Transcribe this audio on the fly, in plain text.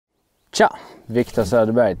Tja! Victor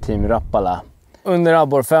Söderberg, team Rapala. Under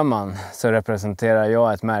Abborrfemman så representerar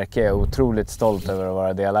jag ett märke jag är otroligt stolt över att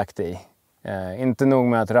vara delaktig i. Inte nog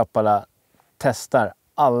med att Rapala testar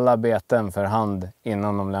alla beten för hand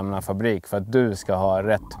innan de lämnar fabrik för att du ska ha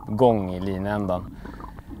rätt gång i linändan.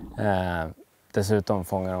 Dessutom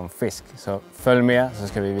fångar de fisk. Så följ med så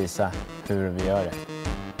ska vi visa hur vi gör det.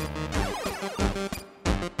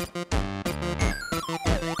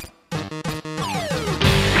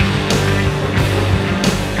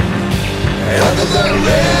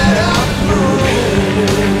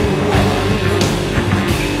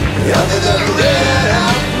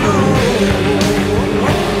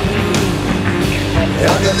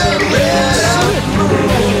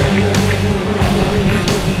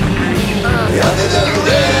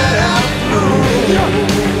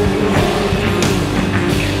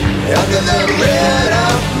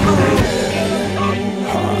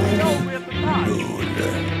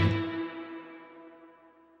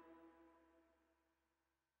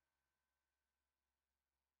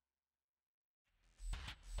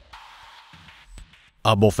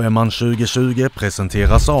 Abborrfemman 2020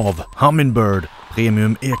 presenteras av Humminbird,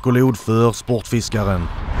 premium ekolod för sportfiskaren.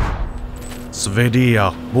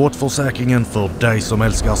 Svedea, båtförsäkringen för dig som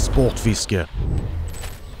älskar sportfiske.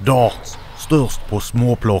 Dart, störst på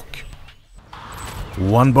småplock.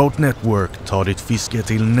 One Boat Network tar ditt fiske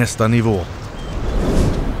till nästa nivå.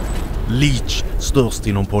 Leech, störst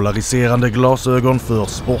inom polariserande glasögon för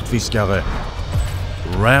sportfiskare.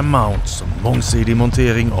 Ram Mounts, mångsidig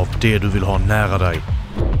montering av det du vill ha nära dig.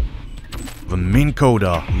 Minn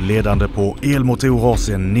Koda, ledande på elmotorer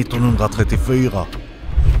sedan 1934.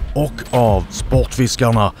 Och av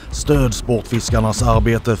Sportfiskarna, stöd sportfiskarnas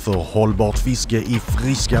arbete för hållbart fiske i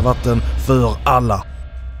friska vatten för alla.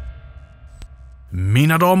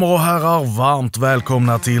 Mina damer och herrar, varmt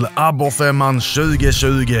välkomna till Abborrfemman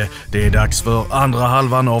 2020. Det är dags för andra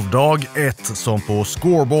halvan av dag 1 som på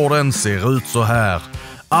scoreboarden ser ut så här.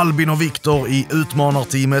 Albin och Victor i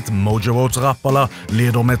utmanarteamet Mojoboats Rapala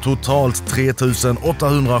leder med totalt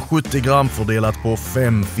 3870 gram fördelat på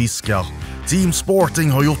 5 fiskar. Team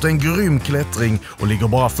Sporting har gjort en grym klättring och ligger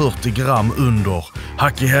bara 40 gram under.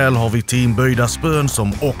 Hack i häl har vi team Böjda Spön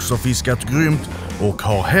som också fiskat grymt och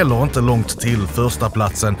har heller inte långt till första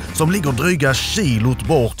platsen som ligger dryga kilot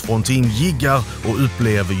bort från team Jiggar och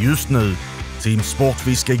Upplev just nu. Team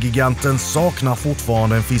Sportfiskegiganten saknar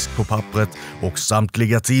fortfarande en fisk på pappret och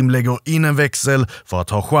samtliga team lägger in en växel för att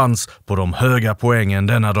ha chans på de höga poängen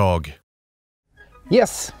denna dag.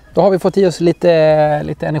 Yes, då har vi fått i oss lite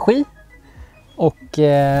energi och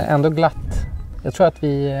ändå glatt. Jag tror att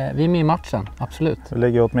vi är med i matchen, absolut. Vi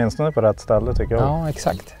ligger åtminstone på rätt ställe tycker jag. Ja,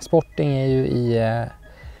 exakt. Sporting är ju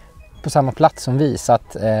på samma plats som vi så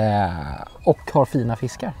att, och har fina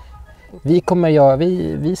fiskar. Vi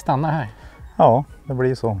stannar här. Ja, det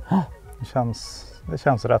blir så. Det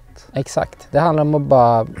känns rätt. Exakt. Det handlar om att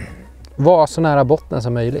bara vara så nära botten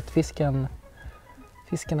som möjligt. Fisken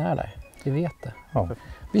är där. Vi vet det. Ja.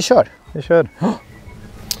 Vi kör.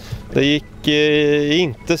 Det gick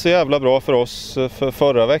inte så jävla bra för oss för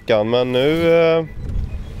förra veckan, men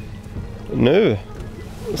nu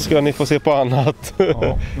ska ni få se på annat.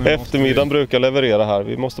 Ja, eftermiddagen brukar leverera här.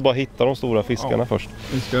 Vi måste bara hitta de stora fiskarna först.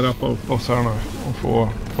 Vi ska rappa upp oss här nu och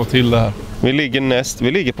få till det här. Vi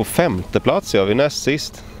ligger på 5:e plats, vi näst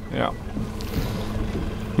sist. Ja.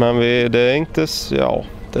 Men det är inte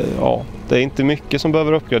det är inte mycket som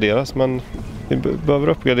behöver uppgraderas, men vi behöver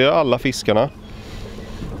uppgradera alla fiskarna.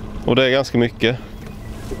 Och det är ganska mycket.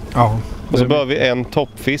 Ja. Och så behöver vi en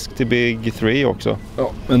toppfisk till Big 3 också.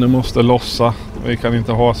 Ja, men det måste lossa. Vi kan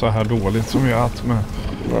inte ha så här dåligt som vi har haft med.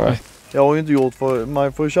 Nej. Jag har ju inte gjort för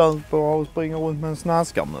mig för chans på att springa runt med en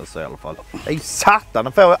snaskamössa i alla fall. Nej, satan,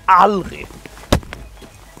 det får jag aldrig.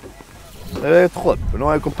 Det är trött. Nu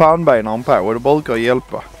har jag pannbenaren på och det brukar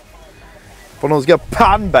hjälpa. För nu ska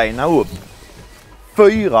pannbena upp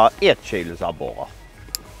 4 1 kilos abborrar.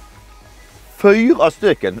 4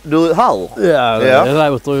 stycken. Du hör? Ja, det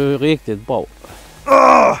låter ju riktigt bra.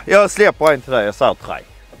 Jag släpper en till dig. Jag säger 3.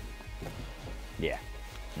 Ja.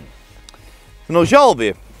 Så nu kör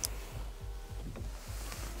vi.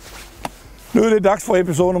 Nu är det dags för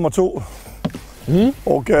episod nummer 2.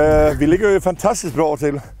 Och vi ligger ju fantastiskt bra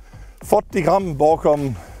till. 40 gram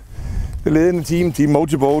bakom det ledende team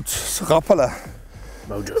Mojoboats Rapala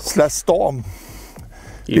 /Storm.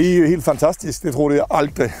 Det är ju helt fantastiskt, det tror jag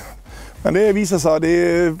aldrig. Men det visar sig att det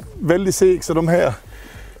är väldigt segt, så de här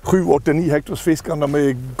 7-8-9 hektars fiskarna de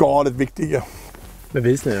är galet viktiga.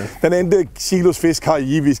 Bevisligen. Den enda kilosfisk har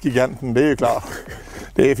givetvis giganten, det är ju klart.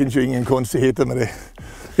 Det finns ju ingen konstigheter med det.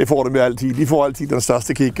 Det får de ju alltid. De får alltid den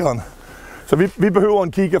största kickaren. Så vi behöver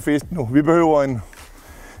en kikkerfisk nu. Vi behöver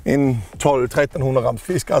en 12-1300 grams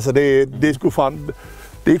fisk. Alltså det skulle fan,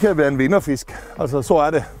 det kan vara en vinnarfisk. Alltså så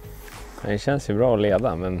är det. Det känns ju bra att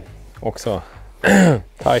leda, men också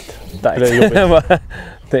Tajt.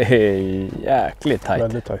 Det är jäkligt tajt.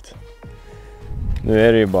 Väldigt tajt. Nu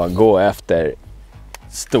är det ju bara att gå efter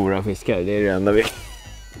stora fiskar. Det är det enda vi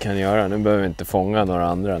kan göra. Nu behöver vi inte fånga några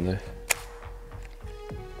andra nu.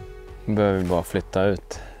 Nu behöver vi bara flytta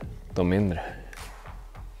ut de mindre.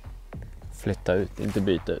 Flytta ut, inte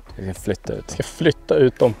byta ut. Vi ska flytta ut. Ska flytta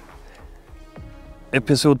ut dem.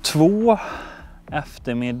 Episod 2.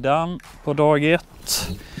 Eftermiddagen på dag 1.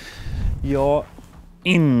 Jag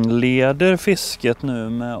inleder fisket nu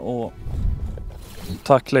med att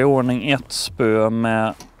tackla i ordning ett spö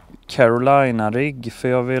med Carolina-rigg, för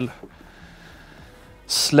jag vill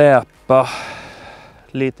släpa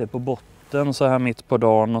lite på botten så här mitt på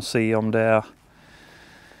dagen och se om det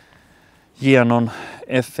ger någon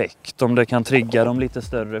effekt, om det kan trigga de lite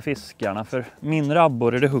större fiskarna. För mindre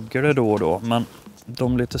abborre, det hugger det då och då, men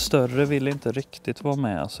de lite större vill inte riktigt vara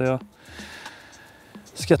med, så jag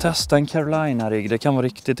ska testa en Carolina-rigg. Det kan vara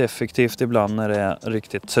riktigt effektivt ibland när det är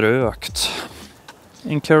riktigt trögt.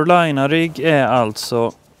 En Carolina-rigg är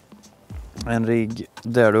alltså en rigg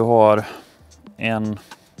där du har en,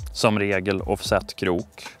 som regel,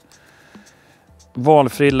 offset-krok.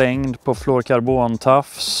 Valfri längd på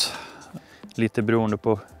fluorkarbontafs. Lite beroende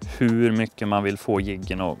på hur mycket man vill få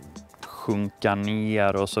jiggen att sjunka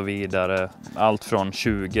ner och så vidare. Allt från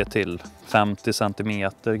 20 till 50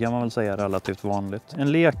 centimeter kan man väl säga, relativt vanligt.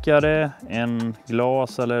 En lekare, en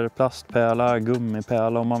glas eller plastpärla,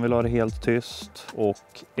 gummipärla om man vill ha det helt tyst.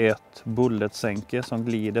 Och ett bulletsänke som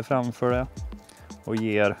glider framför det och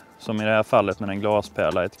ger, som i det här fallet med en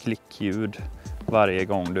glaspärla, ett klickljud varje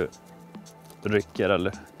gång du rycker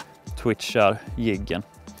eller twitchar jiggen.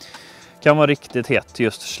 Kan vara riktigt hett,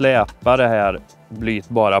 just släpa det här blyt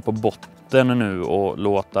bara på botten nu och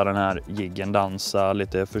låta den här jiggen dansa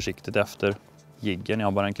lite försiktigt efter jiggen. Jag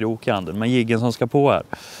har bara en krok i handen, men jiggen som ska på här.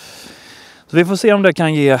 Så vi får se om det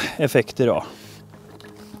kan ge effekt idag.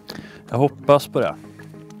 Jag hoppas på det.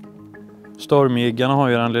 Stormjiggarna har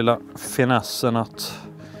ju den lilla finessen att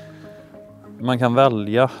man kan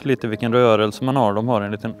välja lite vilken rörelse man har. De har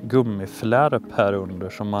en liten gummiflärp här under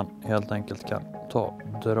som man helt enkelt kan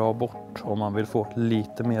dra bort om man vill få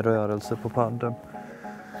lite mer rörelse på padden.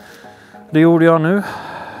 Det gjorde jag nu.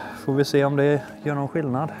 Får vi se om det gör någon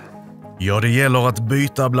skillnad. Ja, det gäller att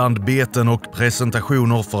byta bland beten och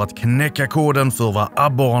presentationer för att knäcka koden för vad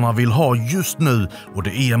abborrarna vill ha just nu, och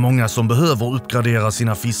det är många som behöver uppgradera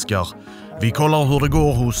sina fiskar. Vi kollar hur det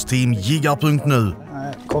går hos team Jiggar.nu.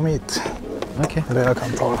 Kom hit. Okej. Det jag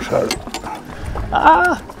kan ta själv.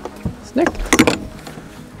 Snyggt.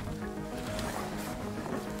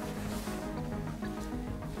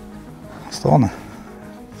 Står ni?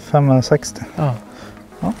 560. Ja.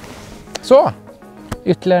 Så,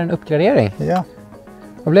 ytterligare en uppgradering. Ja,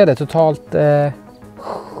 Vad blev det? Totalt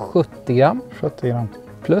 70 gram 70 gram.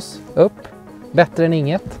 plus upp. Bättre än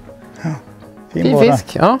inget. Fin båda.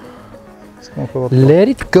 fisk, ja. Ska man få Let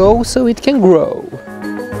it go so it can grow.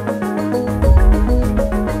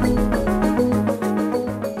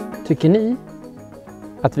 Tycker ni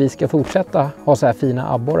att vi ska fortsätta ha så här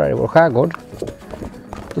fina abborrar i vår skärgård?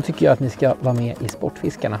 Då tycker jag att ni ska vara med i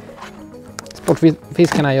Sportfiskarna.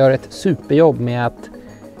 Sportfiskarna gör ett superjobb med att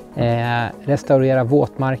restaurera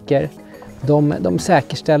våtmarker. De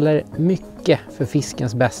säkerställer mycket för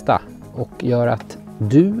fiskens bästa och gör att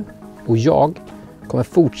du och jag kommer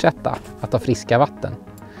fortsätta att ha friska vatten.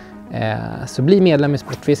 Så bli medlem i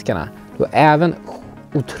Sportfiskarna. Du har även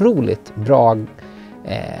otroligt bra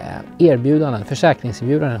erbjudanden,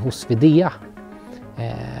 försäkringserbjudanden hos Videa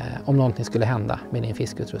om någonting skulle hända med din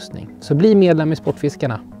fiskutrustning. Så bli medlem i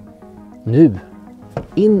Sportfiskarna nu.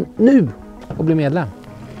 In nu och bli medlem.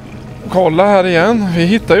 Kolla här igen. Vi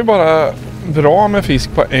hittar ju bara bra med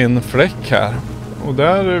fisk på en fläck här. Och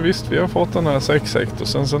där, visst, vi har fått den här 6 hektar.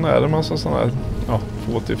 Sen är det en massa sådana här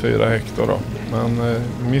 2-4 hektar då. Men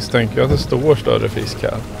misstänker att det står större fisk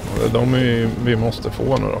här. Och det är de vi måste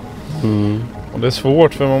få nu då. Mm. Och det är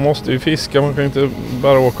svårt, för man måste ju fiska. Man kan inte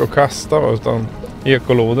bara åka och kasta, utan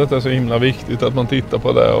ekolodet är så himla viktigt att man tittar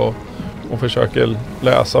på det och försöker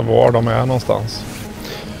läsa var de är någonstans.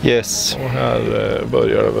 Yes. Och här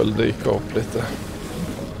börjar det väl dyka upp lite.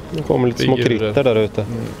 Det kommer lite små krytter där ute.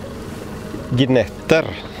 Gnetter.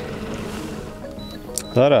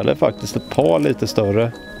 Där är det faktiskt ett par lite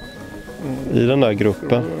större i den där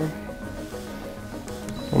gruppen.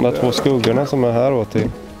 De där 2 skuggorna som är här åt till.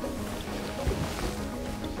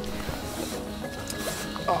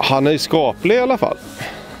 Han är ju skaplig i alla fall.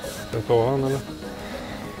 Ska du ta han eller?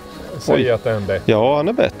 Säg att det är en bättre. Ja, han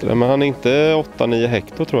är bättre, men han är inte 8-9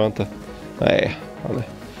 hektar tror jag inte. Nej, han är...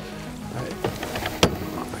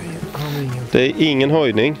 Det är ingen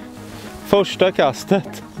höjning. Första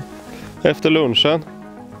kastet efter lunchen.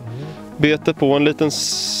 Beter på en liten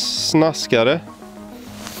snaskare.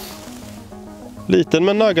 Liten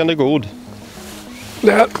men naggande god.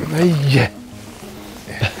 Där. Nej!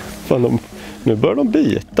 Fan, nu börjar de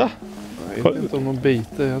bita. Jag vet inte om de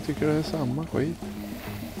biter. Jag tycker det är samma skit.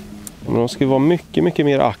 Men de ska vara mycket, mycket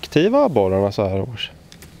mer aktiva abborrarna så här års.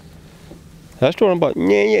 Här står de bara,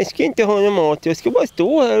 nej jag ska inte ha någon mat, jag ska bara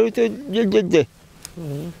stå här och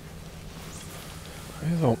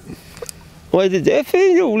Vad är det där för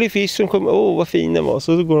en rolig fisk som kommer, vad fin den var.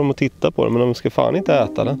 Så går de och tittar på den, men de ska fan inte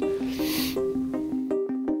äta den.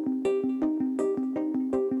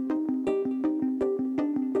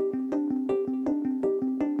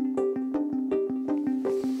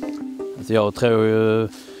 Alltså jag tror ju,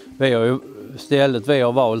 stället vi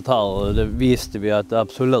har valt här, det visste vi att det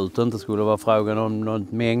absolut inte skulle vara frågan om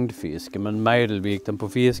något mängdfiske, men medelvikten på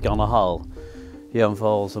fiskarna här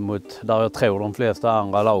jämförelse mot där jag tror de flesta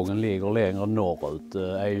andra lagen ligger längre norrut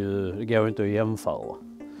det går inte att jämföra.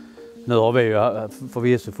 Nu har vi ju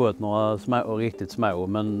förvisso fått några små, riktigt små,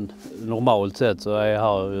 men normalt sett så är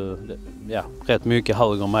här rätt mycket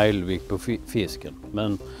högre medelvikt på fisken.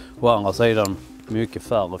 Men å andra sidan mycket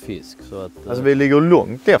färre fisk. Så att, alltså vi ligger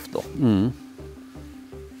långt efter.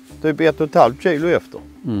 Typ 1,5 kilo efter.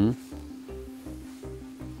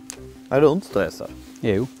 Är du inte stressad?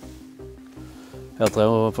 Jo. Jag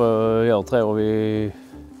tror vi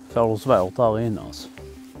får det svårt här inne. Alltså.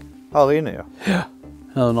 Här inne ja? Ja.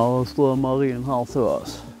 Ja, när det strömmar in här så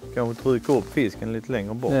alltså. Kanske trycka upp fisken lite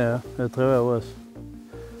längre bort. Ja, det tror jag också.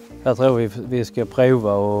 Jag tror vi ska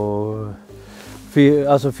prova och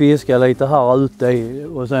fiska lite här ute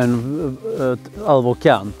och sen över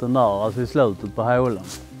kanten där, alltså i slutet på hålen.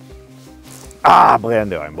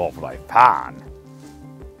 Brände jag en bra för dig. Fan!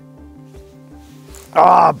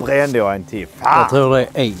 Brände jag en till. Fan! Jag tror det är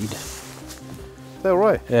eid.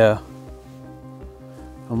 Tror du det? Ja.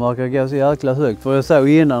 De verkar gå så jäkla högt. För jag såg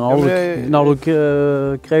innan när du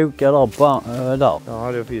krokade där på där. Ja,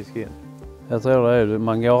 hade jag fisk in. Jag tror det är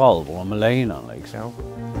man går över dem med linan liksom. Ja.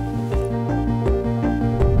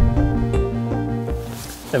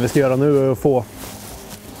 Det vi ska göra nu är att få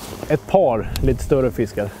ett par lite större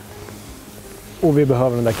fiskar. Och vi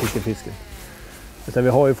behöver den där kickefisken. Så vi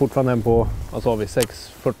har ju fortfarande en på, vad sa vi,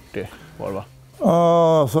 6,40 var det va?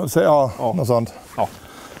 Något sånt. Ja.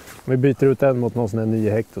 Om vi byter ut den mot någon sån här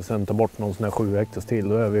 9 hektar och sen tar bort någon sån här 7 hektar till,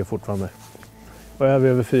 då är vi fortfarande, och är vi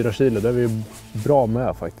över 4 kilo, då är vi bra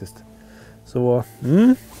med faktiskt. Så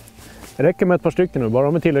det räcker med ett par stycken nu, bara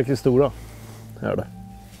de är tillräckligt stora. Här det.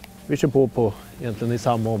 Vi kör på egentligen i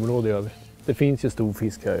samma område gör vi. Det finns ju stor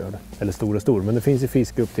fisk här gör det. Eller stor, men det finns ju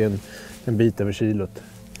fisk upp till en bit över kilot.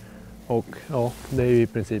 Och ja, det är ju i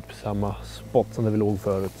princip samma spot som det vi låg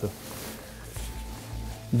förut. Så.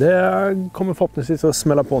 Det kommer förhoppningsvis att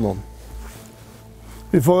smälla på någon.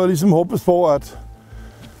 Vi får liksom hoppas på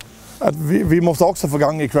att vi måste också få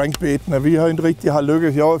gang i crankbaiterna. Vi har inte riktigt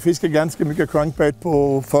lyckats. Jag har fiskat ganska mycket crankbait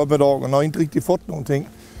på förmiddagen och har inte riktigt fått någonting.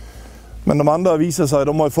 Men de andra visar sig att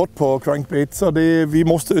de har fått på crankbait, så vi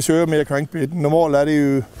måste köra mer crankbait. Normalt är det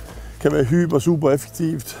ju, kan vara super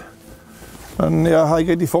effektivt. Men jag har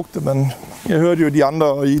inte riktigt fått det, men jag hörde ju de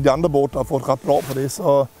andra båtar har fått rätt bra på det.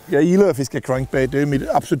 Så jag gillar att fiska crankbait, det är mitt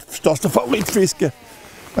absolut största favoritfiske.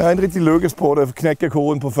 Men jag har inte riktigt lyckats på det, knäcka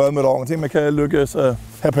koden på förmiddagen. Till och kan jag lyckas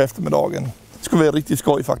här på eftermiddagen. Det skulle vara riktigt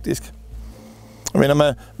skoj faktiskt. Jag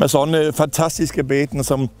menar med sådana fantastiska beten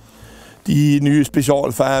som de nya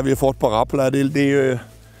specialfärger vi har fått på Rapala, det är ju,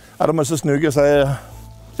 de är så snygga så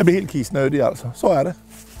jag blir helt kissnödig alltså. Så är det.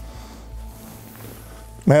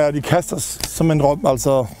 Men de kastas som en dröm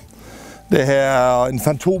alltså. Det här är en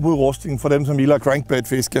fantomutrustning för dem som gillar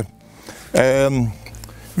crankbaitfiske.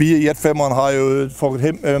 Vi i Hjärtfemman har ju fått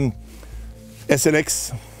hem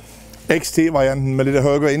SLX XT-varianten med lite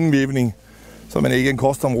högre invivning som en egen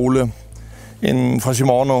custom-rulle. En från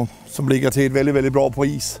Shimano som ligger till ett väldigt, väldigt bra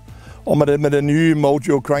pris. Och med den nya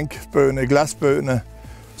Mojo crankspöne, glasspöne,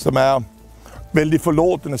 som är väldigt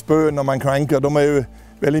förlåtande spön när man crankar. De är ju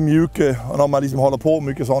väldigt mjuka och när man liksom håller på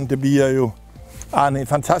mycket sånt, det blir ju en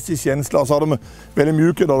fantastisk känsla. Och så är de väldigt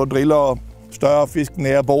mjuka när du drillar större fisk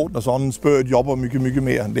nära båten och sånt. Spöet jobbar mycket, mycket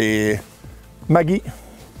mer. Det är magi.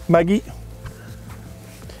 Magi.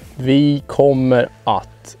 Vi kommer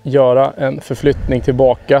att göra en förflyttning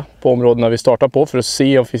tillbaka på områdena vi startar på för att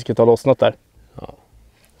se om fisket har lossnat där. Ja,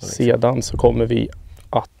 sedan så kommer vi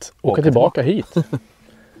att åka tillbaka hit.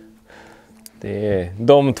 Det är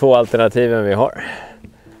de två alternativen vi har.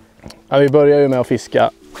 Ja, vi börjar ju med att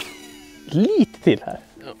fiska lite till här.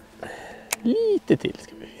 Lite till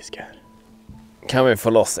ska vi fiska här. Kan vi få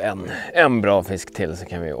loss en bra fisk till så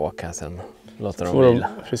kan vi åka sen. Låta dem vila.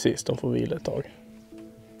 Precis, de får vila ett tag.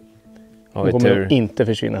 Har vi de kommer tur inte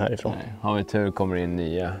försvinna härifrån. Nej. Har vi tur kommer det in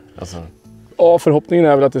nya. Alltså, ja, förhoppningen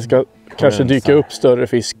är väl att det ska kanske dyka upp större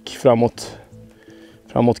fisk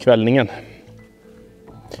framåt kvällningen.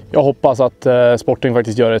 Jag hoppas att Sporting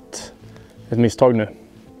faktiskt gör ett misstag nu.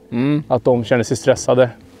 Att de känner sig stressade.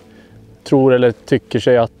 Tror eller tycker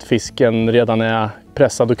sig att fisken redan är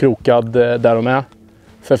pressad och krokad där de är.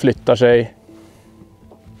 Förflyttar sig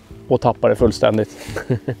och tappar det fullständigt.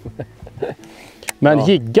 Men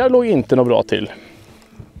jiggar låg inte något bra till.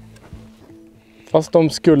 Fast de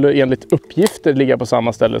skulle enligt uppgifter ligga på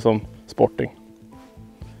samma ställe som Sporting.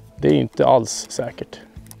 Det är inte alls säkert.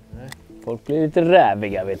 folk blir lite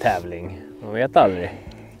räviga vid tävling. Man vet aldrig.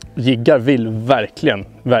 Jiggar vill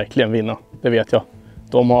verkligen vinna. Det vet jag.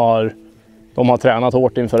 De har tränat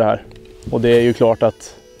hårt inför det här. Och det är ju klart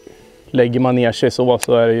att lägger man ner sig så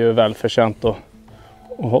är det ju välförtjänt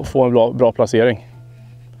att få en bra placering.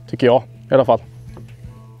 Tycker jag i alla fall.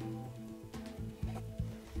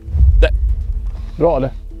 Där. Bra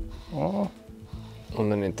eller? Ja. Om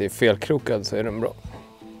den inte är felkrokad så är den bra.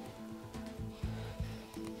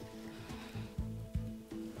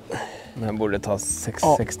 Den här borde ta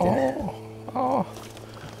 660. Ja.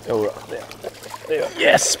 Jo då, det gör.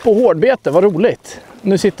 Yes, på hårdbete, vad roligt.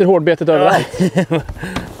 Nu sitter hårdbetet överallt.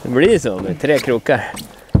 Det blir så med 3 krokar.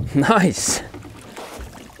 Nice.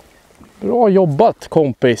 Bra jobbat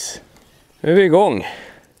kompis. Nu är vi igång.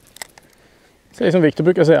 Säg som Victor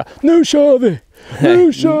brukar säga. Nu kör vi!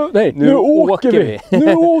 Nu åker vi!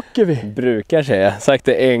 Nu åker vi! Brukar säga. Sagt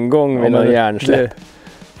det en gång vid någon hjärnsläpp.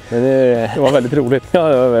 Men det var väldigt roligt. Ja,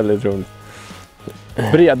 det var väldigt roligt.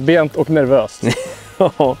 Bredbent och nervöst.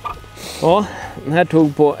 Ja, den här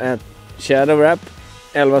tog på ett shadow wrap.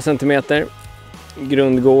 11 cm.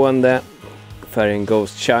 Grundgående. Färgen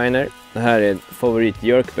Ghost Shiner. Det här är favorit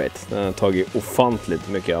jerkbait. Den har tagit ofantligt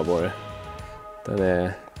mycket abborre. Den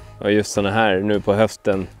är just såna här nu på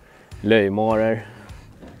hösten. Löjmarer.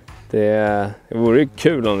 Det vore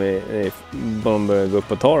kul om vi börjar gå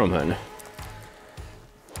upp och ta dem här nu.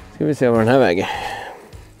 Ska vi se vad den här väger.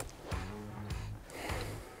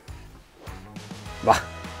 Va?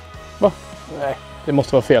 Nej, det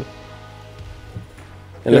måste vara fel.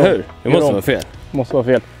 Eller hur? Det måste vara fel. Det måste vara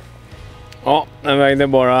fel. Ja, den vägde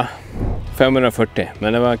bara 540.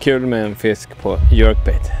 Men det var kul med en fisk på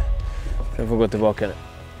jerkbait. Så jag får gå tillbaka nu.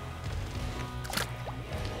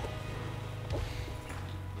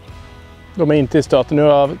 De är inte i stöten. Nu har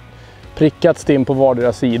jag prickat stim på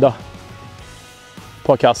vardera sida.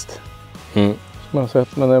 På kast. Som jag har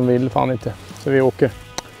sett, men den vill fan inte. Så vi åker.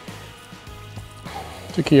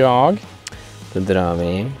 Tycker jag. Då drar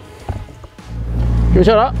vi. Ska vi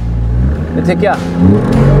köra? Det tycker jag.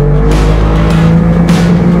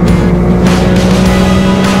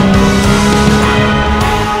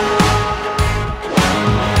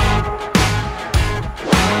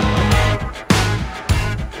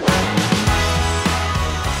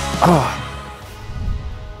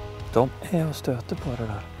 De är och stöter på det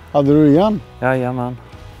där. Hade du igen? Jajamän.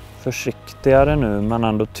 Försiktigare nu men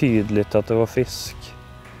ändå tydligt att det var fisk.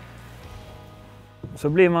 Så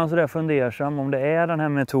blir man så där fundersam om det är den här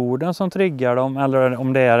metoden som triggar dem eller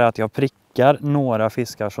om det är att jag prickar några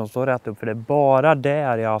fiskar som står rätt upp. För det är bara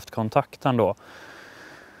där jag har haft kontakten då.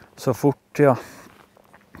 Så fort jag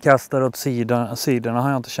kastar åt sidorna har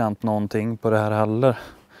jag inte känt någonting på det här heller.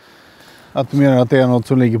 Att du menar att det är något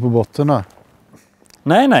som ligger på botten där?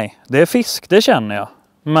 Nej, det är fisk, det känner jag.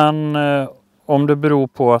 Men om det beror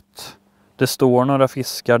på att det står några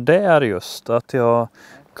fiskar där just, att jag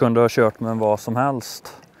kunde ha kört med vad som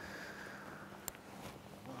helst.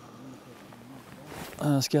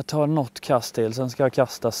 Ska jag ta något kast till, sen ska jag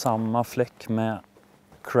kasta samma fläck med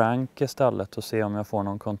crank istället och se om jag får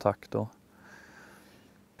någon kontakt då.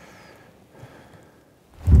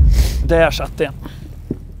 Där satt den.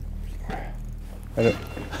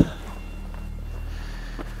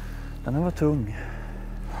 Den här var tung.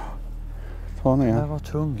 Ta ner. Den här var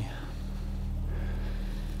tung.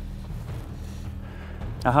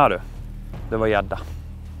 Jaha du. Det var gädda.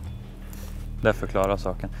 Det förklarar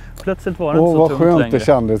saken. Plötsligt var det inte så tungt längre. Vad skönt det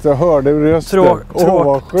kändes. Jag hörde rösten.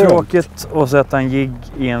 Tråkigt att sätta en jigg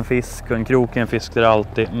i en fisk och en krok i en fisk där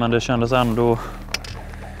alltid. Men det kändes ändå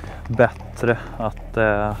bättre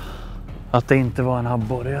att det inte var en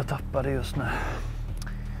abborre jag tappade just nu.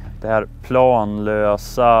 Det här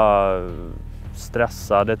planlösa,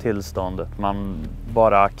 stressade tillståndet. Man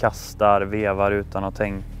bara kastar, vevar utan att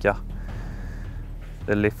tänka.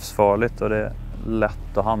 Det är livsfarligt och det är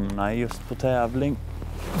lätt att hamna just på tävling.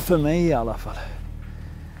 För mig i alla fall.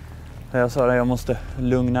 Jag sa att jag måste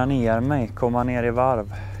lugna ner mig, komma ner i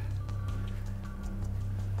varv.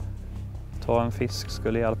 Ta en fisk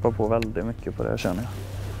skulle hjälpa på väldigt mycket på det, känner jag.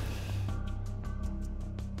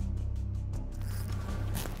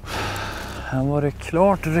 Här var det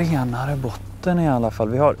klart renare botten i alla fall.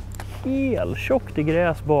 Vi har heltjockt i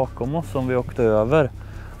gräs bakom oss som vi åkte över.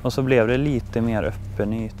 Och så blev det lite mer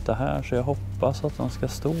öppen yta här, så jag hoppas att de ska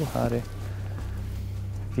stå här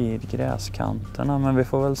vid gräskanterna, men vi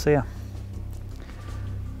får väl se.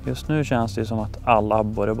 Just nu känns det som att alla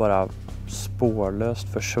abborre bara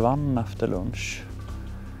spårlöst försvann efter lunch.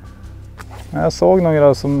 Jag såg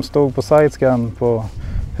några som stod på sidescan på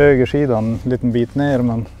högersidan en liten bit ner,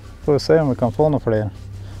 men får vi se om vi kan få några fler.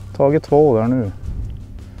 Tagit 2 där nu.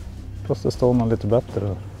 Fast det står man lite bättre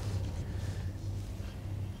där.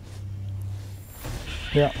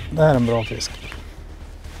 Ja, det här är en bra fisk.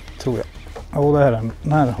 Tror jag. Jo,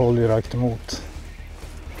 den här håller ju rakt emot.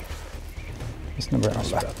 Just nu blir den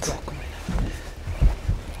lätt.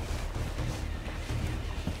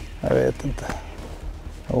 Jag vet inte.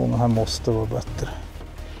 Jo, den här måste vara bättre.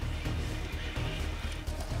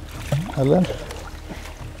 Eller?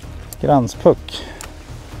 Gränspuck.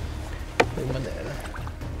 Jo, men det är det.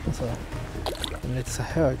 Alltså, den är lite så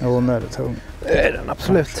hög. Jo, den är tung. Det är den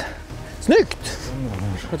absolut. Snyggt!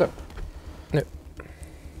 Vänta. Nu.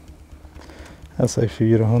 Jag säger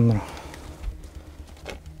 400.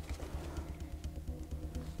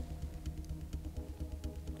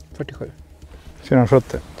 47.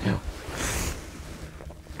 470. Ja.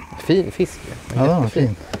 Fin fisk. Ja, den var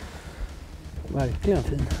fin. Verkligen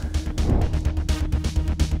fin.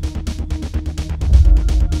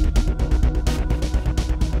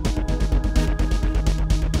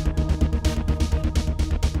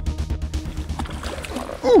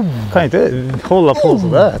 Kan inte hålla på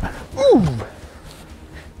sådär.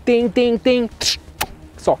 Ding, ding, ding.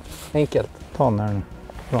 Så, enkelt. Ta den här nu.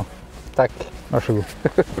 Bra. Tack. Varsågod.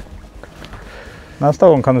 Nästa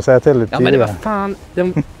gång kan du säga till lite Ja, men det var tidigare. fan,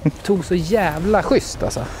 den tog så jävla schysst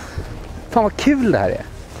alltså. Fan vad kul det här är.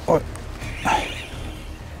 Oj.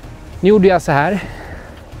 Nu gjorde jag så här.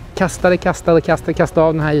 Kastade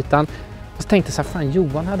av den här ytan. Och så tänkte jag så här, fan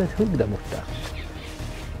Johan hade ett hugg där borta.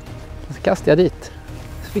 Och så kastade jag dit.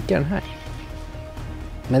 Så fick jag den här.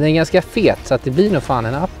 Men den är ganska fet så att det blir nog fan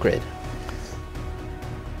en upgrade.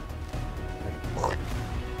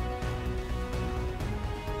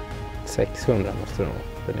 $600 måste den vara.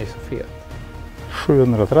 Den är så fet.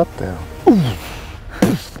 730.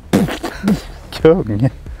 Kung.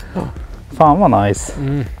 Fan vad nice.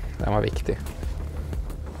 Den var viktig.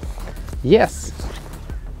 Yes.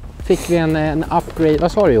 Fick vi en upgrade.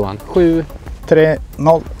 Vad sa du Johan? 730.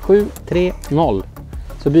 730.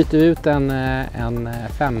 Så byter vi ut en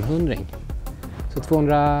 500. Så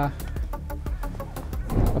 200...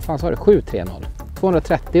 Vad fan sa du? 730.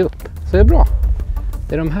 230 upp. Så det är bra.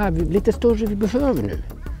 Det är de här lite större vi behöver nu.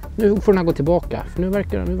 Nu får den här gå tillbaka. För nu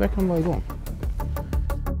verkar de vara igång.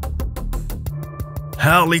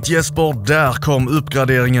 Härligt Jesper, där kom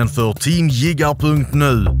uppgraderingen för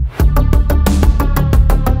teamjiggar.nu.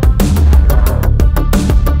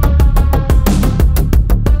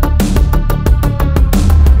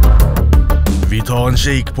 Vi tar en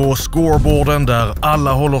kik på scoreboarden där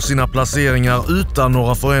alla håller sina placeringar utan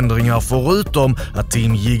några förändringar förutom att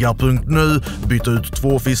teamjiggar.nu bytte ut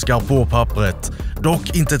 2 fiskar på pappret.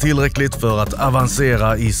 Dock inte tillräckligt för att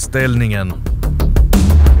avancera i ställningen.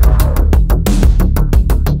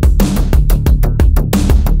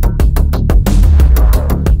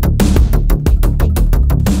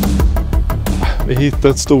 Vi hittade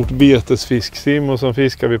ett stort betesfisksim och så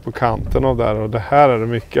fiskar vi på kanten av där och det här är det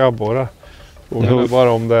mycket abborrar. Frågan är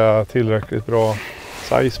bara om det är tillräckligt bra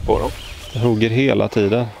size på dem. Det hugger hela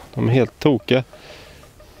tiden. De är helt tokiga.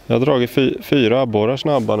 Jag har dragit 4 abborrar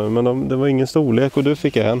snabba nu, men det var ingen storlek och du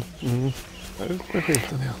fick en. Ut med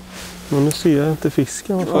skiten igen. Men nu ser jag inte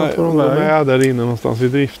fisken. Nej, de är där inne någonstans. Vi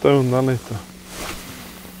driftar undan lite.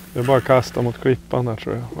 Det är bara att kasta mot klippan här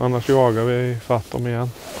tror jag. Annars jagar vi fatt dem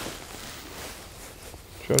igen.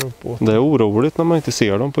 Kör upp båten. Det är oroligt när man inte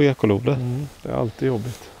ser dem på ekolodet. Det är alltid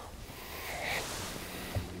jobbigt.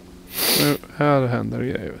 Nu, här händer det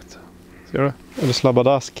grejer vet du. Ser du? Eller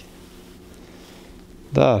slabbadask.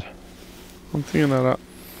 Där. Antingen är det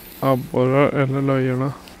abborrar eller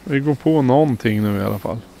löjorna. Vi går på någonting nu i alla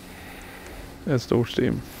fall. Ett stort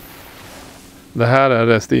stim. Det här är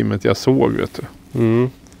det stimet jag såg vet du.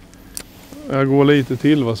 Jag går lite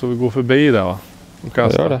till va, så vi går förbi det va. Och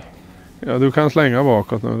kastar. Jag gör det. Ja, du kan slänga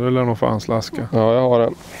bakåt nu. Du lär nog få en slaska. Ja, jag har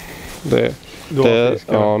den.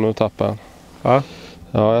 Ja, nu tappar jag. Ja?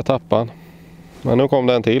 Ja, jag tappar den. Men nu kom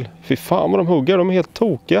det en till. Fy fan vad de hugger. De är helt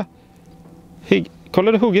tokiga.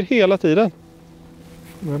 Kolla, det hugger hela tiden.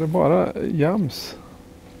 Men det är bara jams.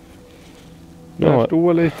 Det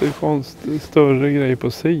står lite större grej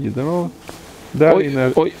på sidorna.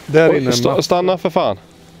 Där inne. Stanna för fan.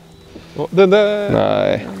 Den där...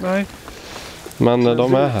 Nej. Men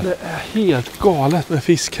de är här. Det är helt galet med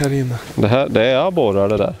fisk här inne. Det är abborrar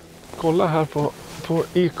det där. Kolla här på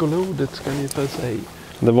ekolodet ska ni få se.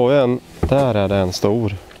 Det var ju en... Där är det en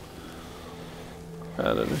stor. Här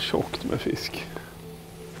är det tjockt med fisk.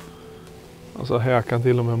 Alltså här kan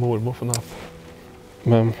till och med mormor få napp.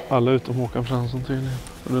 Men... Alla utom Håkan Fransson tydligen.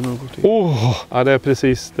 Ja, det är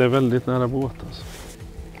precis. Det är väldigt nära båt alltså.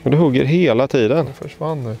 Och det hugger hela tiden. Det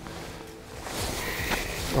försvann nu.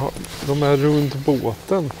 Ja, de är runt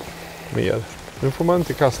båten mer. Nu får man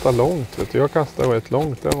inte kasta långt. Vet du. Jag kastade ett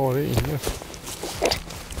långt. Där var det inget.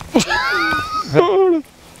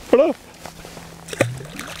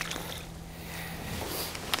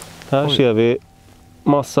 Här ser vi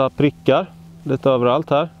massa prickar. Lite överallt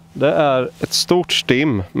här. Det är ett stort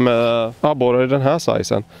stim med abborrar i den här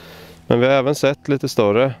sizen. Men vi har även sett lite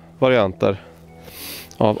större varianter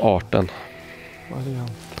av arten.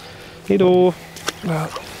 Hejdå!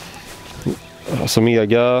 Alltså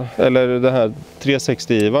eller den här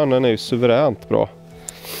 360-givaren, den är ju suveränt bra.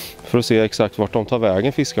 För att se exakt vart de tar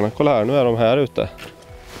vägen, fiskarna. Kolla här, nu är de här ute.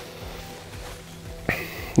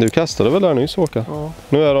 Du kastade väl där nyss, Håkan? Ja.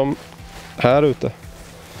 Nu är de här ute.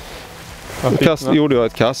 Gjorde jag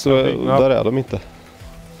ett kast och där är de inte.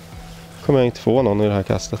 Kommer jag inte få någon i det här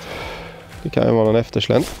kastet. Det kan ju vara en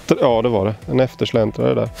eftersläntrare. Ja, det var det. En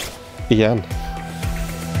eftersläntrare där. Igen.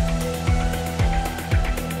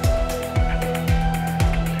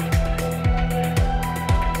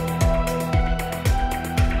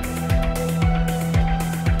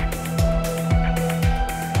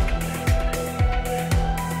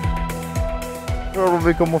 Tror du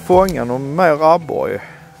vi kommer fånga någon mer abborre?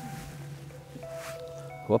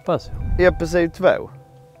 Hoppas jag. EP.2.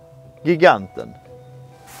 Giganten.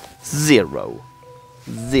 Zero.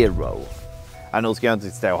 Ja, nu ska jag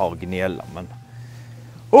inte stå här och gnälla, men...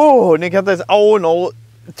 ni kan inte ens ana hur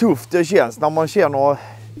tufft det känns när man känner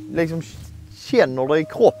det i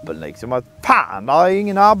kroppen liksom. Att fan, det är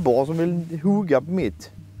ingen abborre som vill hugga på mitt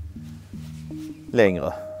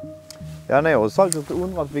längre. Jag har säkert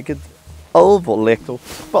undrat vilket överläckert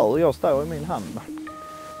spör jag står i min hand.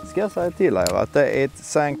 Ska jag säga till er att det är ett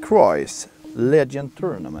St. Croix Legend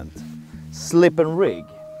Tournament Slip and Rig.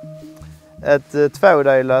 Ett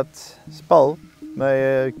tvådelat spör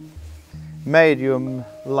med medium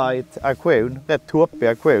light aktion, rätt toppig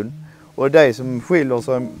aktion. Och det som skiljer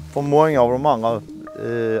sig från många av de andra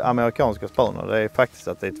amerikanska spörna, det är faktiskt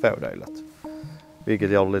att det är tvådelat.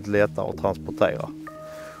 Vilket gör det lite lättare att transportera.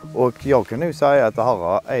 Och jag kan nu säga att det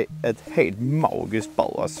här är ett helt magiskt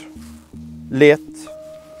spör alltså. Lätt,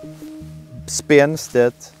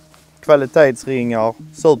 spänstet, kvalitetsringar,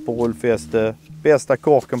 superrullfäste, bästa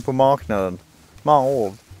korken på marknaden. Med andra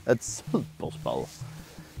ord, ett superspör.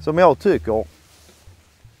 Som jag tycker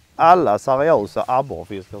alla seriösa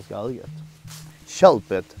abborrfiskare ska äga.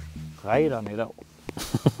 Köp ett redan idag.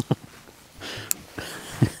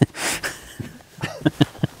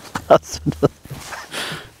 Alltså,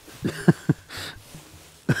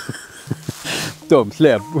 de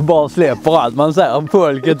bara släpper allt. Man ser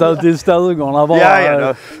folket ute i stugorna.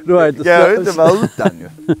 Bara, då går inte vara utan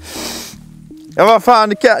ju. Ja, vad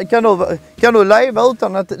fan, kan du leva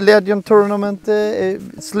utan ett Legend Tournament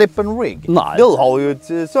slip and rig? Nej. Du har ju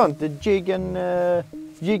ett sånt jig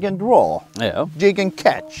and draw. Ja. Jig and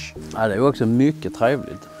catch. Ja, det är också mycket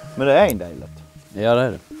trevligt. Men det är endelat. Ja, det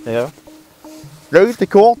är det. Ja. Lite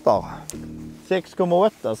kortare.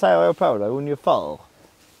 6,8 säger jag på det ungefär.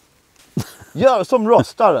 Gör som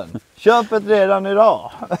rostaren. Köp ett redan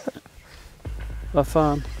idag. Vad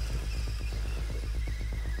fan?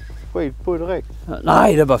 Skit på direkt.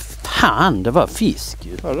 Nej, det var fisk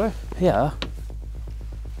ju. Var det? Ja.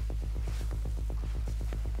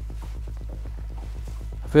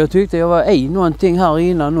 För jag tyckte jag var i någonting här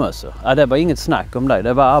innan också. Ja, det var inget snack om det.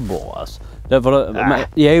 Det var abborre alltså. Det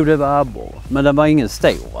var abborre. Men det var ingen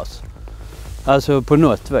stor alltså. Alltså på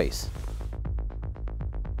något vis.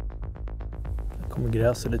 Det kommer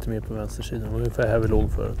gräset lite mer på vänstersidan. Ungefär här vi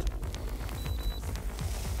låg förut.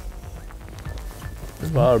 Vi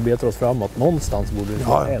bara arbetar oss framåt. Någonstans borde det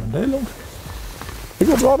vara en. Det är långt. Det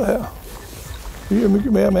går bra det här. Vi är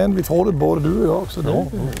mycket mer män vi trodde, både du och jag också.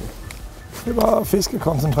 Det är bara fiske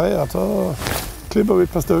koncentrerat och klipper vi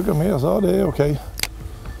ett par stycken mer så är det okej.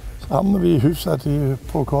 Så hamnar vi hyfsat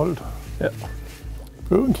på koll. Ja.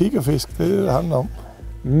 Det är en kikkerfisk, det är det handlar om.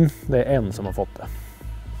 Det är en som har fått det.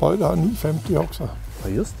 Böjda har 9,50 också. Ja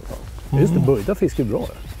just det. Just det, Böjda fiskar bra.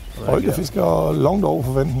 Böjda fiskar långt över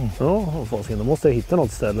förväntning. Ja, fasiken. De måste hitta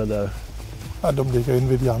något ställe där. Ja, de ligger in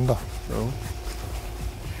vid de andra. Ja.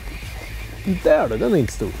 Där då, den är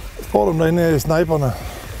inte stor. Får de där inne i sniperna?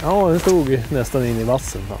 Ja, den stod nästan in i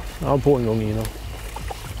vassen. Ja, på en gång innan.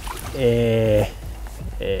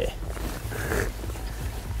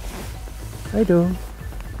 Hej då.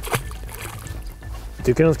 Jag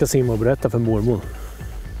tycker den ska simma och berätta för mormor.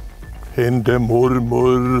 Hände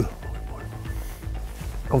mormor.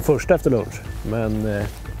 Kom först efter lunch, men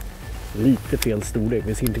lite fel storlek.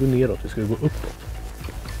 Vi ska inte gå neråt, vi ska gå upp.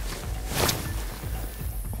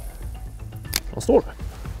 Vad står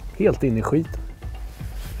det? Helt in i skiten.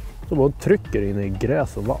 Så bara trycker in i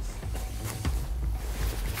gräs och vass.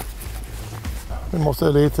 Vi måste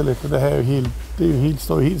leta lite. Det här är ju helt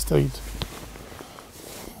strid.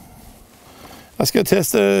 Jag ska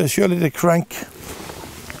testa köra lite crank.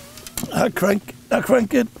 Jag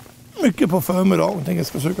crankar mycket på förmiddagen. Jag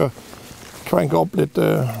ska försöka cranka upp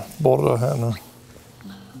lite borrar här nu.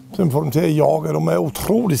 Sen får de till att jaga. De är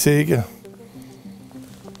otroligt sega.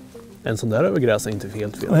 En sån där över gräs är inte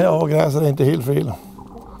helt fel. Den här över gräs är inte helt fel.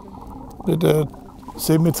 Lite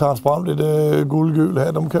semi-transparent, lite guldgul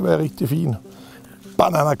här. De kan vara riktigt fin.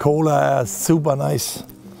 Banana cola är super nice.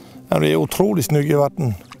 Det är otroligt snyggt i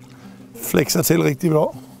vatten. Flexar till riktigt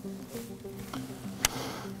bra.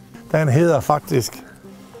 Den heter faktiskt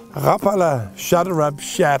Rapala Shutterwrap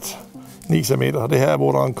Chat 9 cm. Det här är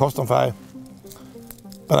vår custom-färg.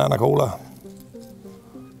 Banana cola.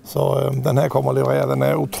 Så den här kommer att leverera. Den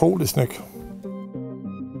är otroligt snygg.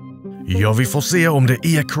 Ja, vi får se om det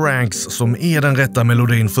är cranks som är den rätta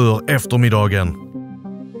melodin för eftermiddagen.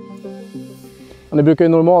 Ni brukar ju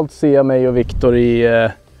normalt se mig och Victor i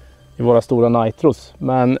våra stora nitros.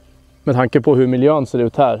 Men med tanke på hur miljön ser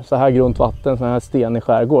ut här, så här grunt vatten, så här stenig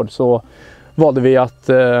skärgård, så valde vi att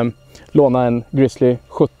låna en Grizzly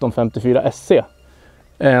 1754 SC.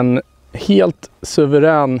 En helt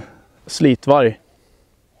suverän slitvarg.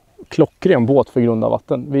 Klockren båt för grunda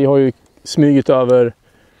vatten. Vi har ju smygit över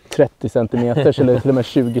 30 cm eller till och med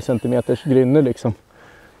 20 cm grynne liksom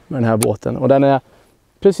med den här båten. Och den är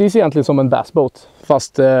precis egentligen som en bassboat,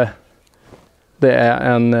 fast det är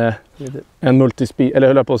en multispeed, eller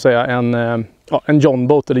höll jag på att säga, en John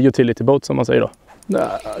boat eller utility boat som man säger då.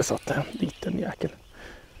 Där satt en liten jäkel.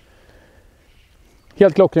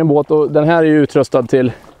 Helt klockren båt, och den här är ju utrustad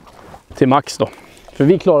till max då. För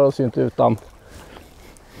vi klarar oss ju inte utan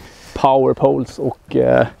power poles och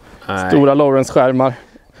stora Lawrence-skärmar.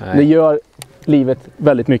 Det gör livet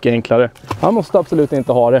väldigt mycket enklare. Man måste absolut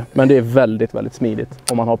inte ha det, men det är väldigt, väldigt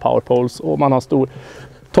smidigt om man har power poles och man har stor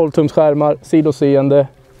 12-tums skärmar, sidoseende,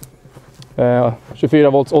 24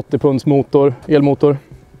 volts 80 punds motor, elmotor.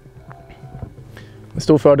 En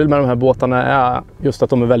stor fördel med de här båtarna är just att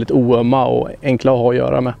de är väldigt oömma och enkla att ha att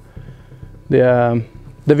göra med.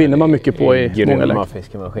 Det vinner man mycket på i många lägen.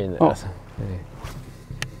 Fiskemaskiner. Ja. Alltså.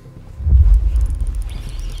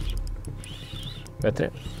 Vet du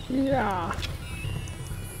det? Ja.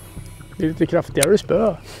 Det är lite kraftigare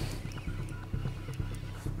spö.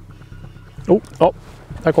 Ja,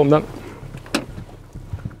 där kom den.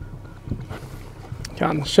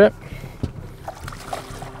 Kanske.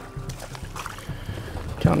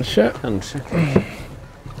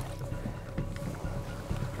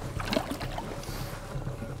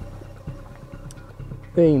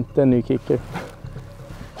 Det är inte en ny kicker.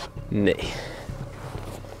 Nej.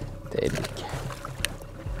 Det är lika.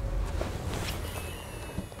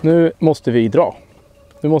 Nu måste vi dra.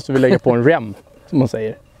 Nu måste vi lägga på en rem, som man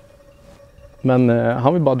säger. Men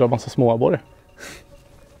han vill bara dra massa små abborre.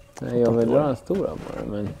 Nej, jag vill dra en stor abborre,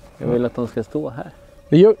 men jag vill att de ska stå här.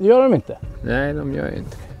 Det gör de inte. Nej, de gör ju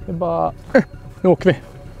inte det. Det är bara... Nu åker vi.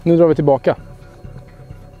 Nu drar vi tillbaka.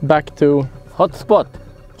 Back to...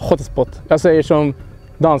 Hotspot. Jag säger som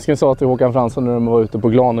dansken sa till Håkan Fransson när de var ute på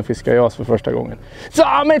Glan och fiskade jas för första gången.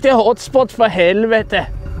 Sa mig till hotspot för helvete!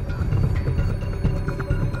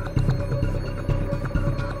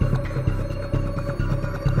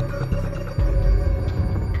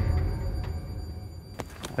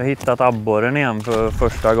 Jag har hittat abborren igen för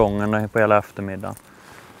första gången på hela eftermiddagen.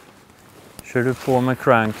 Kör du på med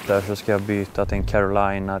crank där så ska jag byta till en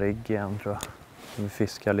Carolina-rigg igen, tror jag. Vi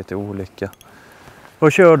fiskar lite olika.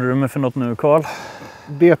 Vad körde du med för något nu, Karl?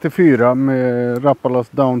 DT4 med Rapalas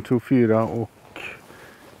down to 4 och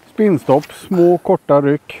spinstopp, små korta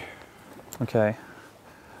ryck. Okej.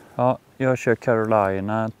 Ja, jag kör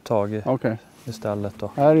Carolina ett tag. Okej. istället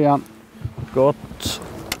då. Här igen. Gott.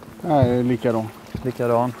 Här är likadan.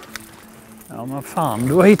 Likadan. Ja men fan,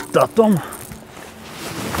 du har hittat dem.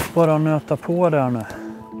 Bara nöta på där nu.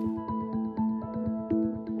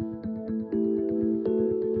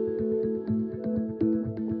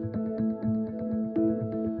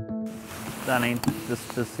 Den är inte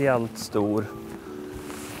speciellt stor.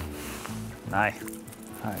 Nej.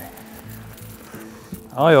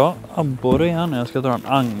 Ja, abborre igen. Jag ska dra en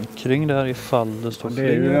ankring där ifall det står Det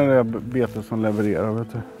är ju den där betet som levererar, vet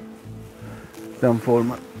du. Den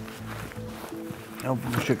formen. Jag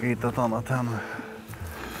får försöka hitta ett annat här nu.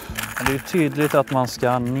 Det är tydligt att man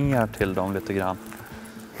ska ner till dem lite grann.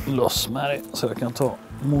 Loss med det så jag kan ta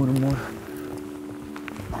mormor.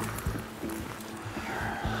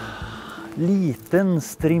 Liten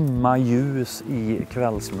strimma ljus i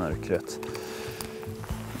kvällsmörkret.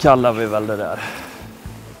 Kallar vi väl det där.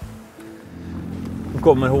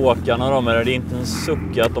 Kommer Håkan och de är det inte en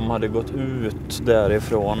suck att de hade gått ut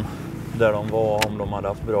därifrån där de var om de hade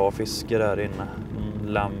haft bra fiske där inne.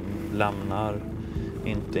 De lämnar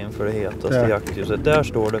inte inför det hetaste jaktljuset. Där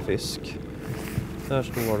står det fisk. Där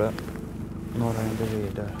står det några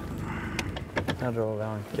individer. Här drar vi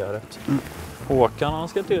ankaret. Håkan han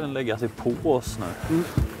ska tydligen lägga sig på oss nu.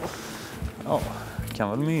 Ja, kan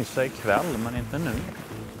väl mysa ikväll men inte nu.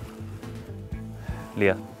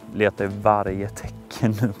 Letar varje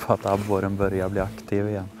tecken nu på att abborren börjar bli aktiv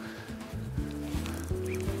igen.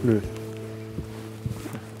 Nu.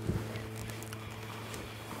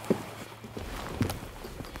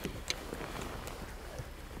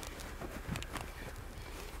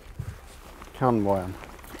 Kan vara en.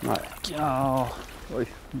 Nej. Ja. Oj,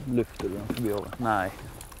 lyfter den förbi över. Nej,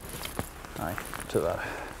 tyvärr.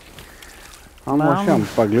 Han har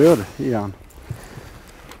kämpaglöd igen.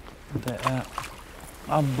 Det är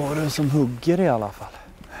abborre som hugger i alla fall.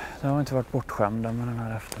 Det har inte varit bortskämda med den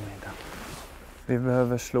här eftermiddagen. Vi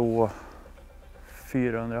behöver slå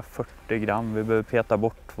 440 gram. Vi behöver peta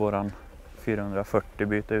bort våran 440,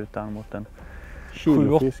 byta ut den mot en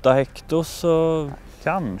 7-8 hekto. Så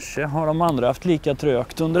kanske har de andra haft lika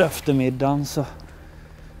trögt under eftermiddagen så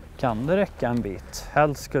kan det räcka en bit.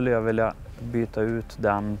 Helst skulle jag vilja byta ut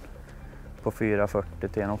den på 440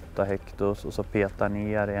 till en 8 hektos och så peta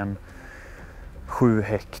ner en 7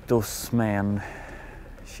 hektos med en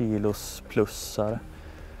kilos plussare.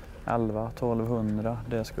 11-1200.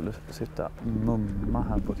 Det skulle sitta mumma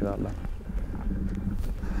här på kvällen.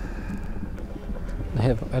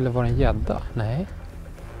 Nej, eller var det en gädda? Nej.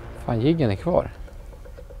 Fan, jiggen är kvar.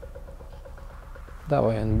 Det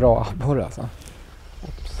var ju en bra abborre alltså.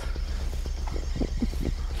 Oops.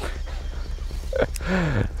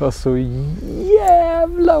 Det var så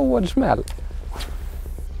jävla hård smäll.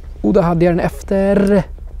 Och då hade jag den efter.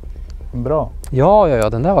 Bra. Ja,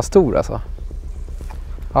 den där var stor alltså.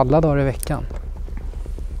 Alla dagar i veckan.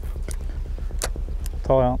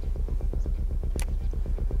 Tar jag.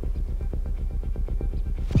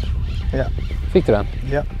 Ja. Fick du den?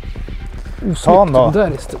 Ja. Ta den då.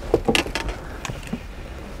 Där är stor.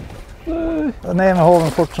 Nej, med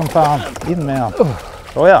hoven fort som fan. In med han.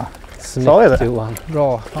 Så ja. Snyggt Johan.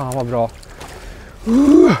 Bra. Fan vad bra.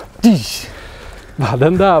 Va,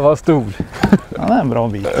 den där var stor. Ja, det är en bra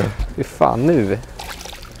bit. Fy fan nu.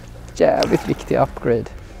 Jävligt viktig upgrade.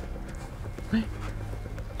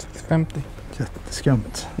 650.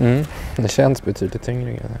 Jätteskumt. Det känns betydligt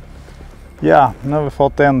tyngre. Ja, nu har vi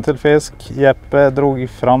fått en till fisk. Jeppe drog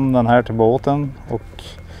fram den här till båten och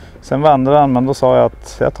sen vandrade han, men då sa jag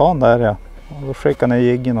att jag tar den där ja. Och då skickade han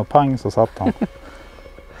jiggen och pang så satt han.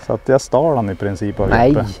 Så att jag stal han i princip av Jeppe.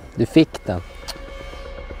 Nej, du fick den.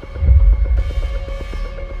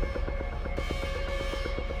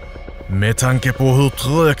 Med tanke på hur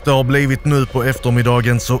trögt det har blivit nu på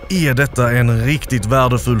eftermiddagen så är detta en riktigt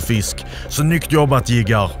värdefull fisk. Snyggt jobbat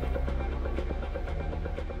jiggar!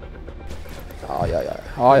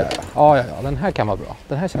 Ja, den här kan vara bra.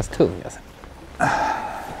 Den här känns tung alltså.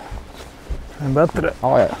 En bättre.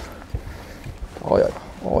 Ja.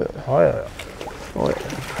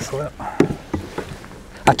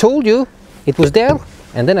 I told you it was there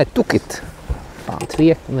and then I took it. Fan,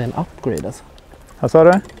 tvek om det är en upgrade alltså. Vad sa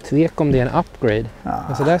du? Tvek om det är en upgrade.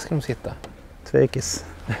 Men så där ska de sitta. Tvekis.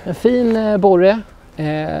 En fin borre.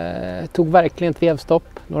 Tog verkligen ett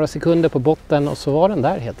vevstopp. Några sekunder på botten och så var den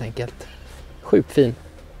där helt enkelt. Sjukt fin.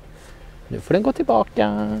 Nu får den gå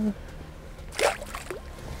tillbaka.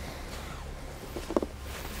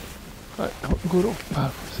 Jag går upp här.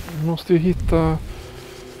 Vi måste ju hitta...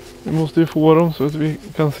 Vi måste ju få dem så att vi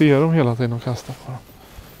kan se dem hela tiden och kasta på dem.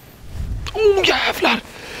 Oh jävlar!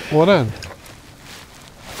 Vad är den?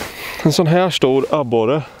 En sån här stor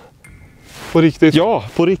abborre. På riktigt? Ja,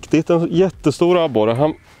 på riktigt. En jättestor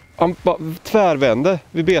abborre. Han bara tvärvände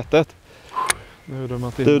vid betet. Nu är det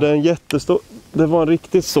Matilda. Du, det är en jättestor... Det var en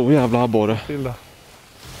riktigt stor jävla abborre. Matilda.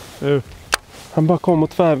 Nu. Han bara kom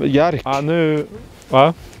och Järk. Ja, nu...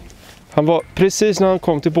 Va? Han var... Precis när han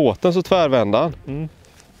kom till båten så tvärvände han. Mm.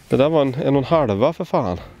 Det där var en och en halva för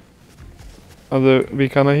fan. Alltså, vi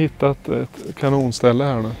kan ha hittat ett kanonställe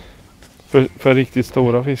här nu. För riktigt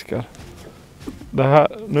stora fiskar. Det här...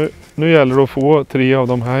 Nu gäller det att få 3 av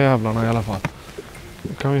de här jävlarna i alla fall.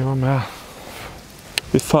 Nu kan vi vara med.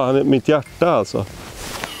 Fy fan, mitt hjärta alltså.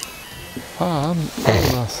 Fan,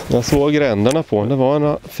 Jonas. Jag såg ränderna på den. Det var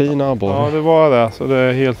en fin abborre. Ja, det var det. Så det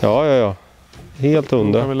är helt... Ja. Helt Nu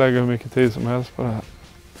under. kan vi lägga hur mycket tid som helst på det här.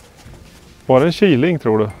 Var det en kiling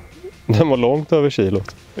tror du? Den var långt över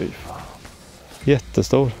kilot. Fy fan.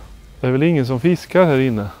 Jättestor. Det är väl ingen som fiskar här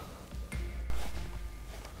inne?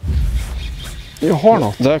 Jag har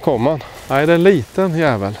något. Där kom han. Nej, det är en liten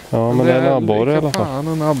jävel. Ja, men det är en abborre i alla fall. Fan,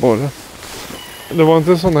 en abborre. Det var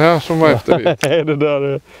inte sån här som var eftervikt. Nej, det där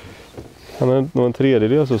är... Han är nog en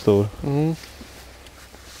tredjedel så stor. Mm.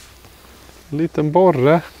 En liten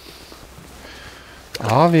borre.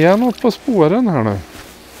 Ja, vi är något på spåren här nu.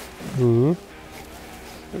 Mm.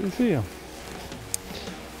 Ska vi se.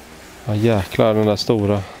 Ja, jäklar den där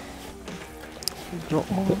stora.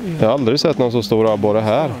 Jag har aldrig sett någon så stor abborre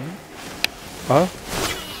här. Va?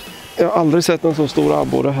 Jag har aldrig sett någon så stor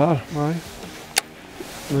abborre här. Nej.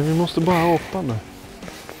 Men vi måste bara hoppa nu.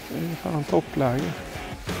 Det är fan toppläge.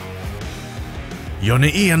 Ja,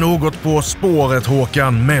 ni är något på spåret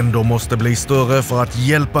Håkan, men de måste bli större för att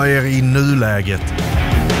hjälpa er i nuläget.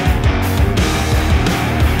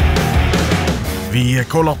 Vi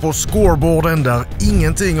kollar på scoreboarden där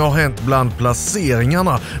ingenting har hänt bland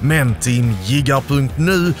placeringarna, men Team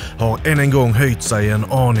Jiggar.nu har än en gång höjt sig en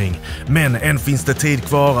aning. Men än finns det tid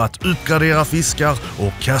kvar att uppgradera fiskar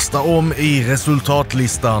och kasta om i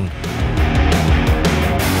resultatlistan.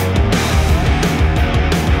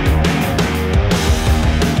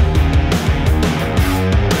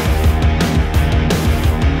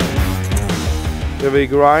 Ska vi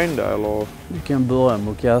grinda eller? Vi kan börja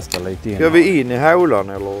med att kasta lite in. Ska vi in i hålan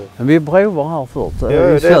eller? Men vi provar här först. Ja,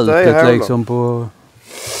 I slutet är liksom på...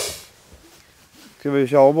 Ska vi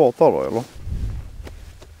köra bort här då eller?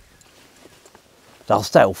 Där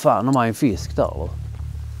står fan om en fisk där eller?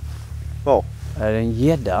 Var? Är det en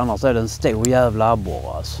gädda, annars är det en stor jävla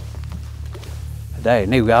abborre alltså. Det är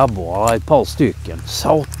nog abborre, det är ett par stycken.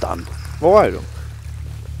 Satan! Var är de?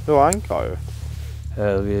 Du ankrar ju.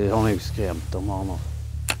 Vi har nog skrämt dem här nu.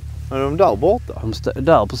 Men de där borta?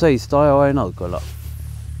 Där precis där jag är nu, kolla.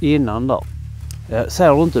 Innan där.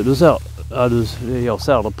 Ser du inte? Du ser, ja, jag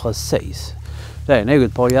ser det precis. Det är nog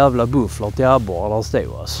ett par jävla bufflar till abborre där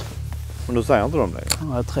står alltså. Men du säger inte de det?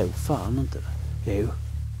 Ja, jag tror fan inte det. Jo,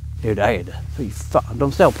 det är det. Fy fan,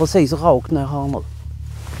 de står precis rakt ner här nu.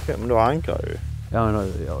 Okej, men du ankrar ju. Ja, men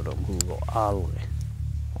de hugger aldrig.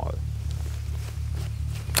 Nej.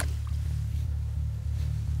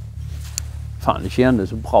 Fan, det kändes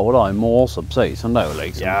så bra där i morse precis ändå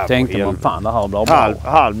liksom. Ja, tänkte man fan det här blir bra.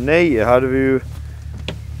 Halv 9 hade vi ju...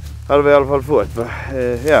 Hade vi i alla fall fått.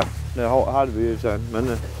 Ja, det hade vi ju sen. Men...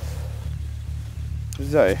 Ska vi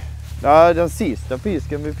säga. Ja, den sista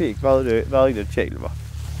fisken vi fick vägde ett kilo va?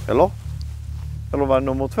 Eller? Eller var det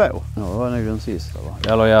nummer 2? Ja, det var nog den sista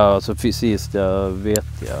va? Eller ja, alltså sista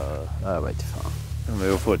vettiga... Jag vet inte fan. Men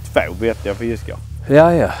vi har fått 2 vettiga fiskar.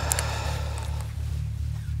 Ja.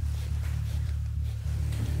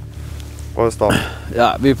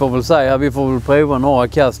 Ja, vi får väl säga, vi får väl prova några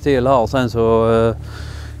kast till här. Sen så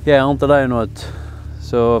ger inte det något.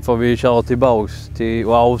 Så får vi köra tillbaks till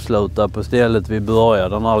och avsluta på stället vi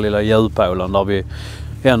började. Den här lilla djuphålan där vi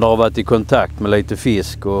ändå har varit i kontakt med lite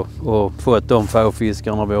fisk och fått de få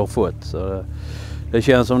fiskarna vi har fått. Så det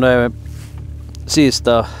känns som det är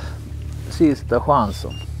sista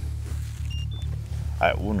chansen.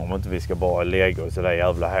 Jag undrar om inte vi ska bara lägga oss i det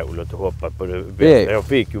jävla hålet och hoppa på det bästa. Jag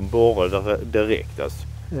fick ju en borre direkt alltså.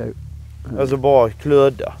 Ja. Alltså bara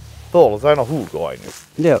klödda. Förr eller senare hugger en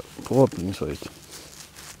ju. Ja, förhoppningsvis.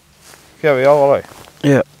 Ska vi göra det?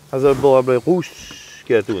 Ja. Alltså det börjar bli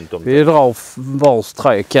ruskigt ont om det. Vi drar vars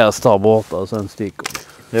 3 kast här borta och sen sticker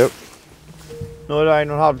vi. Jo. Nu är det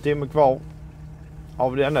 1,5 timme kvar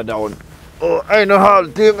av denna dagen. Och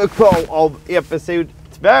 1,5 timme kvar av episod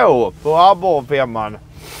 2 på Abborrfemman.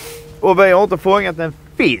 Och vi har inte fångat en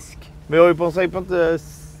fisk. Vi har ju på princip inte...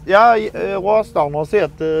 Ja, röstarna har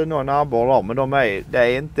sett någon abborre där, men det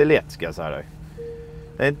är inte lätt ska jag säga det.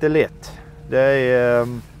 Det är inte lätt. Det är...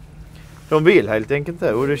 De vill helt enkelt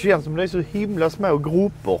inte. Och det känns som det är så himla små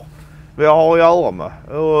grupper vi har att göra med.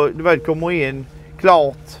 Och du vet, kommer in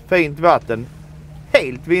klart, fint vatten,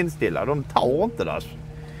 helt vindstilla. De tar inte det.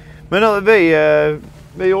 Men nu,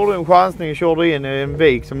 vi gjorde en chansning och körde in i en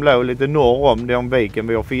vik som låg lite norr om den viken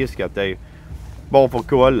vi har fiskat i. Bara för att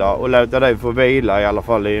kolla och låta det få vila i alla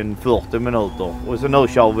fall i en 40 minuter. Och så nu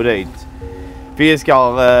kör vi dit.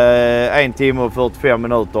 Fiskar 1 timme och 45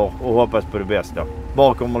 minuter och hoppas på det bästa.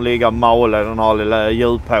 Bara kommer att ligga mala i den här lilla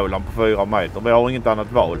djuphålan på 4 meter. Vi har inget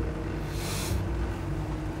annat val.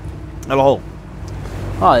 Eller hur?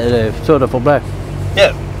 Nej, det är så det får bli.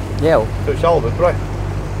 Ja. Ja. Då kör vi på det.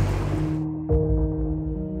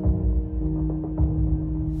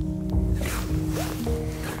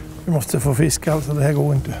 Vi måste få fisk, alltså det här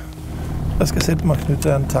går inte. Jag ska sätta mig och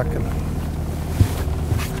knyta en tackel.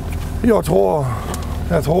 Jag tror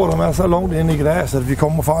de är så långt in i gräset att vi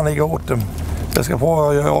kommer fan inte åt dem. Jag ska pröva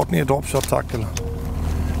att göra åt en dropshot-tackel.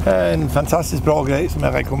 Det är en fantastiskt bra grej som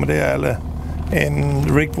jag rekommenderar alla. En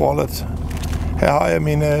rig wallet. Här har jag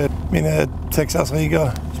mina Texas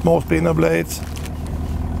rigger, små spinner blades,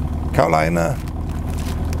 Carolina.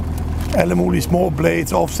 Alla möjliga små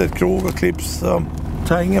blades, offset krok och clips som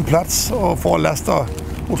tar ingen plats och får lasta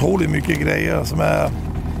otroligt mycket grejer som är...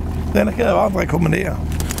 Den kan jag varmt rekommendera.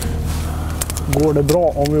 Går det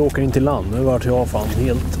bra om vi åker in till land? Nu vart jag fan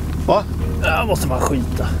helt... Va? Jag måste bara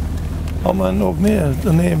skita. Ja, men åk ner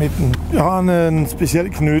i mitten. Jag har en speciell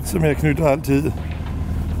knut som jag knyter alltid.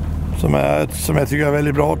 Som jag tycker är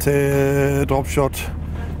väldigt bra till dropshot.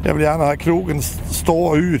 Jag vill gärna ha kroken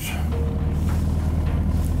stå ut.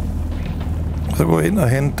 Så går jag in och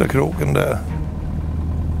hämtar kroken där.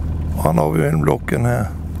 Och han har vi en blocken här.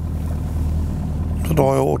 Så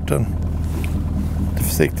drar jag åt den. Det är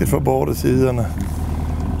försiktigt för båda sidorna.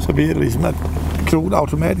 Så blir det liksom att kroken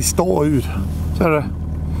automatiskt står ut. Så är det.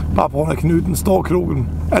 Bara på den här knuten står kroken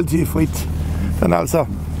alltid fritt. Den är alltså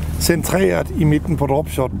centrerad i mitten på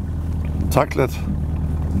dropshot-tacklet.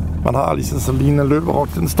 Man har liksom så linan löper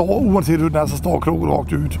rakt. Den står oavsett hur den är så står kroken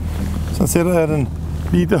rakt ut. Sen sätter jag den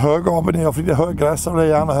lite högre upp ner, för det är hög gräs så vill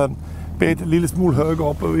jag gärna ha den bet en lille smule högre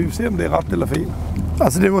upp och vi får se om det är rätt eller fel.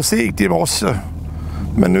 Alltså det var segt i morse.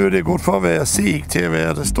 Men nu är det gått för att vara segt till att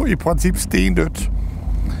vara. Det står i princip stendött.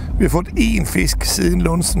 Vi har fått en fisk siden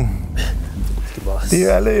lunsen. Det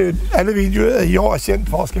är alla videoer jag har känt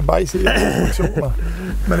för att ska bajsa i produktioner.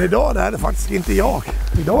 Men idag är det faktiskt inte jag.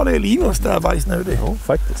 Idag är det Linus där bajs nu. Ja,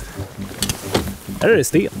 faktiskt. Här är det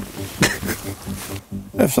sten.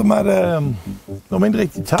 Eftersom att de inte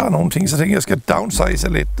riktigt tar någonting så tänker jag ska downsize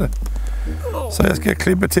lite. Så jag ska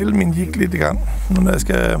klippa till min jigg lite grann. Nu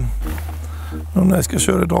när jag ska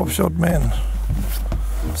köra dropshot med en.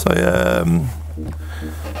 Så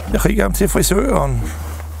jag skickar dem till frisören.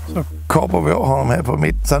 Så kapar vi honom här på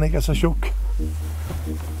mitt så han inte är så tjock.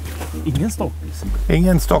 Ingen stockis?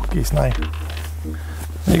 Ingen stockis, nej.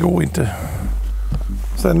 Det går inte.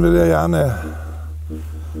 Sen vill jag gärna...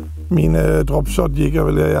 Mina dropshot-jiggar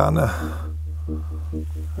vill jag gärna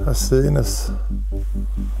ha senes.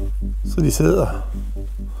 Så de sidder.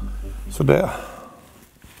 Så där.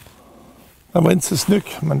 Den var inte så snygg,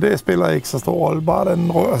 men det spelar inte så stor roll. Bara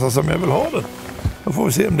den rör sig som jag vill ha den. Då får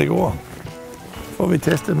vi se om det går. Får vi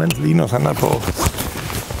testa mens Linus han är på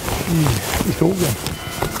i skogen.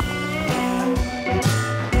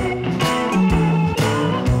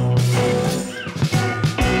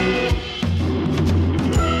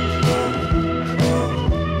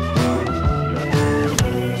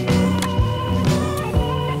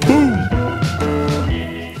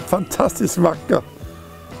 Fantastiskt vacker.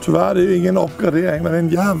 Tyvärr är det ju ingen uppgradering, men en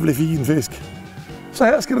jävligt fin fisk. Så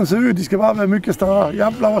här ska den se ut. De ska bara vara mycket större.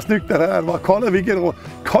 Jävlar vad snyggt det här var.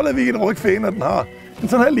 Kolla vilken rökfena den har. En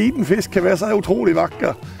sån här liten fisk kan vara så otroligt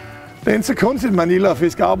vacker. Det är inte så konstigt att man gillar att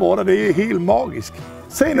fiska abborre. Det är helt magiskt.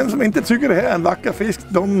 Sen de som inte tycker det här är en vacker fisk,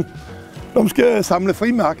 de ska samla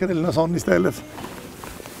frimärken eller något sånt istället.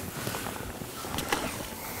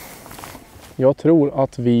 Jag tror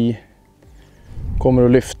att vi kommer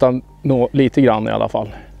att lyfta lite grann i alla fall.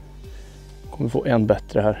 Kommer få en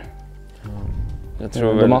bättre här. Jag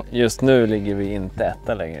tror väl just nu ligger vi inte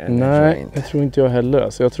etta längre. Nej, det tror inte jag heller.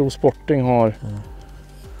 Så jag tror Sporting har...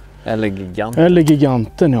 Eller Giganten. Eller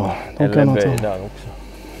Giganten, ja. De eller kan Böjda också.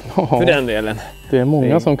 Ja, för den delen. Det är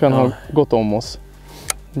många som kan ha gått om oss.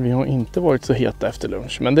 Vi har inte varit så heta efter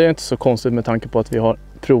lunch. Men det är inte så konstigt med tanke på att vi har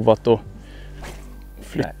provat att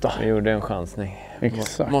flytta. Nej, vi gjorde en chansning.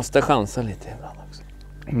 Exakt. Måste chansa lite ibland också.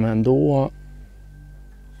 Men då...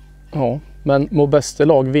 Ja, men må bästa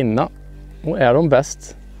lag vinna. Och är de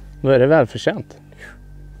bäst, då är det välförtjänt.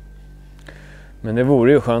 Men det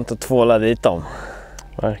vore ju skönt att tvåla dit dem.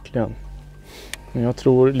 Verkligen. Men jag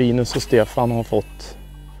tror Linus och Stefan har fått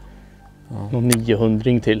någon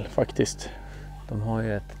 900 till faktiskt. De har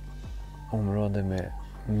ju ett område med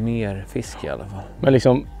mer fisk i alla fall. Men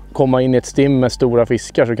liksom komma in i ett stim med stora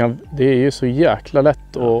fiskar så kan det är ju så jäkla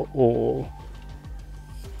lätt att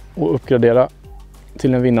uppgradera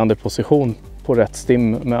till en vinnande position på rätt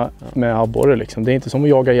stim med abborre liksom. Det är inte som att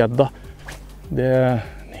jaga gädda. Det är en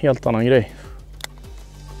helt annan grej.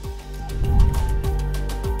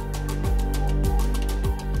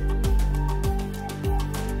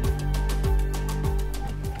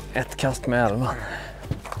 Ett kast med 11.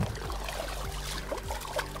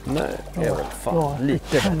 Nej, det är väl fan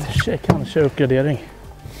lite bättre. Kanske uppgradering.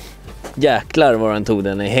 Jäklar vad den tog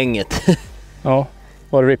den i hänget. Ja,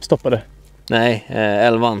 var det ripstoppade? Nej,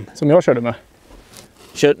 11. Som jag körde med.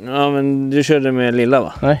 Ja, men du körde med lilla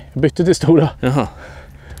va? Nej, jag bytte till stora. Jaha.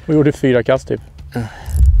 Och gjorde 4 kast typ.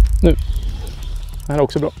 Nu. Det här är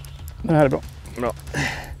också bra. Den här är bra. Bra.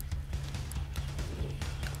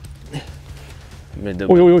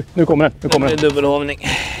 Oj, nu kommer den. Nu kommer den. Det blir dubbelhovning.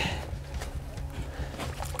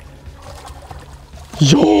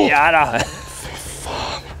 Ja! Jära!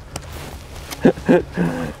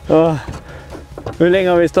 Ja. Hur länge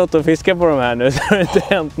har vi stått och fiskat på de här nu så har det inte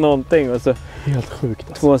hänt någonting och så helt sjukt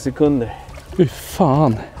alltså. 2 sekunder. Fy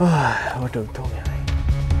fan. Vart upptog jag mig?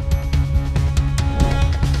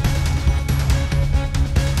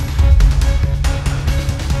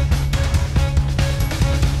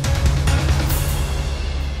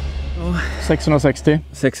 Oh. 660.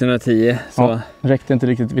 610. Så. Ja, räckte inte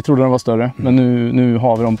riktigt. Vi trodde den var större. Men nu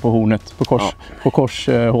har vi dem på hornet. På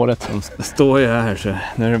korshåret. De står ju här så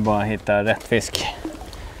nu är det bara att hitta rätt fisk.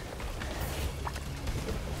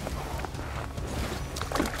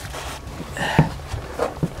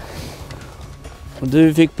 Och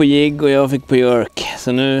du fick på jigg och jag fick på jerk.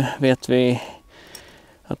 Så nu vet vi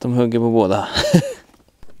att de hugger på båda.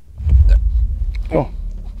 Ja.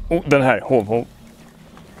 Oh, den här, hov.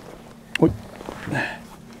 Oj.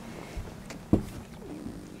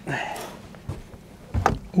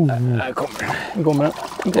 Här kommer den.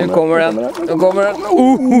 Nu kommer den. Nu kommer den.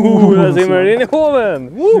 Där simmar den in i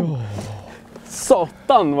hoven.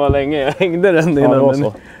 Satan vad länge jag hängde den innan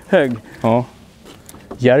den högg. Ja.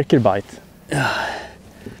 Jerkerbite.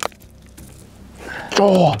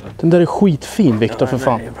 Den där är skitfin Victor, för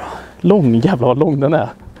fan. Lång, jävlar vad lång den är.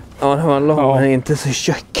 Ja, den var lång men inte så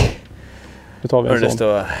tjock. Nu tar vi en sån. Det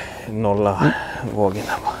står nolla vågen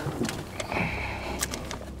här bara.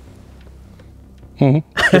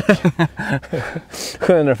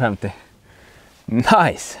 750.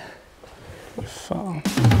 Nice. Fan.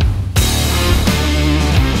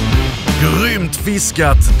 Grymt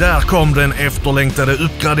fiskat! Där kom den efterlängtade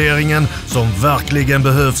uppgraderingen som verkligen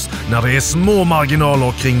behövs när det är små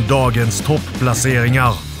marginaler kring dagens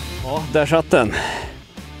topplaceringar. Ja, där satt den.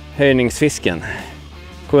 Höjningsfisken.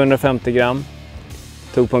 750 gram.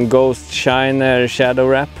 Tog på en Ghost Shiner Shadow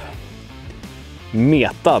Wrap.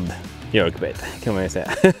 Metad jerkbait kan man ju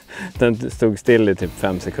säga. Den stod still i typ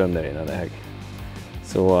 5 sekunder innan det högg.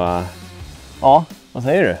 Så ja, vad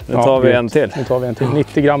säger du? Nu tar vi en till. Nu tar vi en till.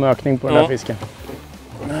 90 gram ökning på den här fisken.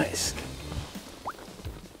 Nice.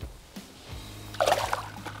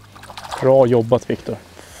 Bra jobbat Victor.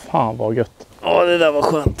 Fan vad gött. Ja, det där var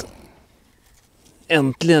skönt.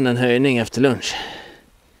 Äntligen en höjning efter lunch.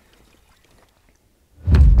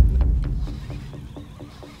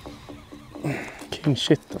 King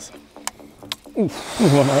shit alltså.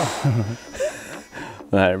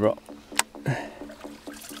 Det här är bra.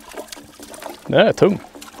 Det är tung.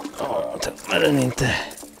 Ja, tung är den inte.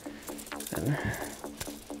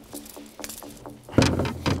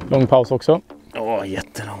 Lång paus också. Ja,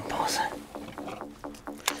 jättelång paus.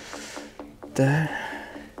 Där.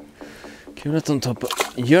 Kul att de tar på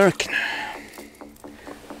jerk nu.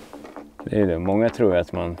 Det är det. Många tror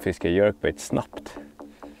att man fiskar jerkbait snabbt.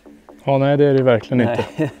 Ja, nej det är det verkligen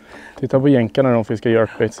inte. Titta på jänkarna när de fiskar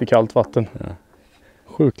jerkbaits i kallt vatten. Ja.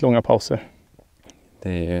 Sjukt långa pauser. Det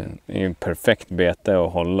är ju perfekt bete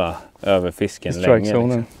att hålla över fisken länge.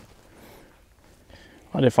 Liksom.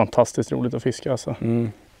 Ja, det är fantastiskt roligt att fiska alltså.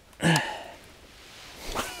 Mm.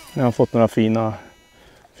 Jag har fått några fina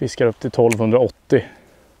fiskar upp till 1280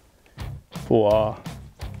 på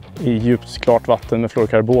i djupt klart vatten med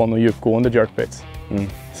fluorkarbon och djupgående jerkbaits. Mm.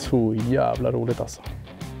 Så jävla roligt alltså.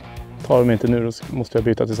 Tar de inte nu då måste jag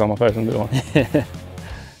byta till samma färg som du har.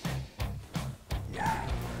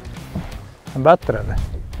 En bättre eller?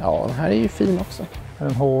 Ja, den här är ju fin också. Är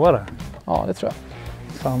den hovare? Ja, det tror jag.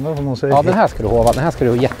 Sandra får man säga. Ja, den här ska du hova. Den här ska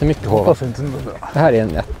du ha jättemycket hova. Hoppas inte det bra. Det här är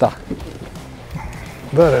en etta.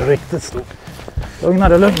 Där är det riktigt stor.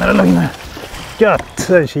 Lugnare. Gött,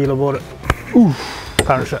 det är en kiloborre.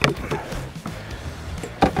 Kanske.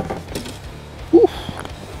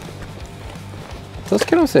 Så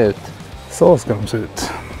ska de se ut. Så ska de se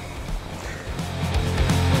ut.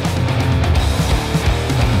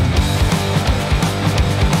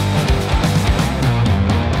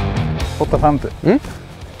 8,50.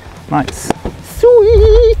 Nice.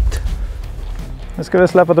 Sweet! Nu ska vi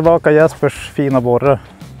släppa tillbaka Jespers fina borre.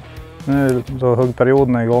 Nu då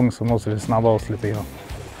huggperioden är igång så måste vi snabba oss lite grann.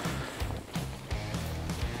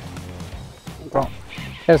 Bra.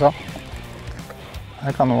 Är det så?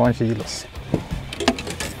 Här kan nog vara en kilos.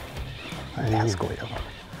 Nej, jag skojar bara.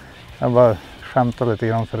 Jag bara skämtar lite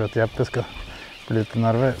grann för att Jeppe ska bli lite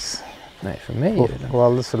nervös. Nej, för mig är det går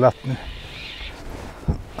alldeles för lätt nu.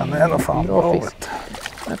 Men det är nog fan bra bra. fisk.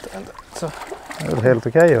 Vänta. Så. Det är väl helt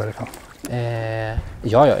okej i alla fall.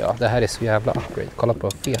 Ja. Det här är så jävla upgrade. Kolla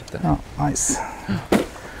på feten. Ja, nice.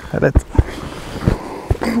 Härligt.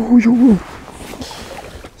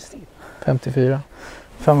 54.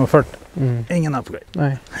 5,40. Ingen upgrade.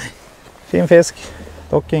 Nej. Fin fisk.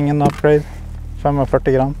 Dock ingen upgrade.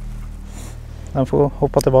 540 gram. Den får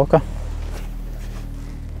hoppa tillbaka.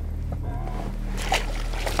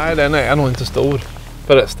 Nej, den är nog inte stor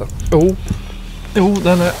förresten. Jo,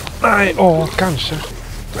 den är... Nej, kanske.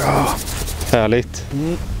 Ja. Härligt.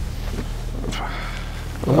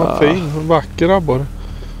 Den var fin och vacker abborre.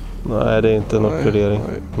 Nej, det är inte en uppgradering.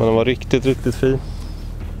 Men den var riktigt, riktigt fin.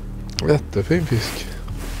 Jättefin fisk.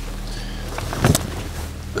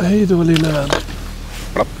 Hej då lilla vän.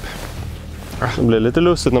 Det blir lite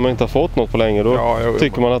lustigt när man inte har fått något på länge. Då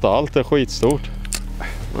tycker man att allt är skitstort.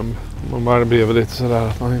 Man bara blev lite sådär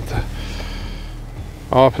att man inte...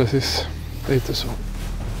 Ja, precis. Lite så.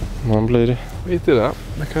 Man blir det. Lite där.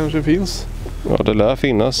 Det kanske finns. Ja, det lär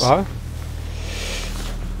finnas. Aha.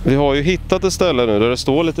 Vi har ju hittat ett ställe nu där det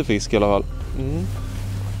står lite fisk i alla fall.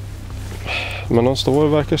 Men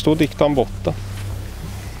de verkar stå diktan botten.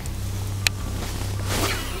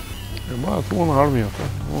 Det är bara 2,5 meter.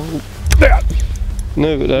 Där!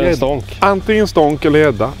 Nu, det är en stånk. Antingen stånk eller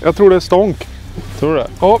gädda. Jag tror det är stånk. Tror du det?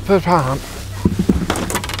 Ja, för fan.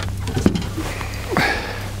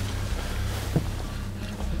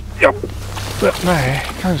 Ja. Nej,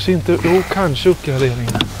 kanske inte. Jo, kanske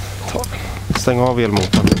uppgraderingen. Stäng av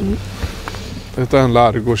elmotorn. Det är en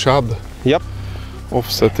Largo Chad. Japp.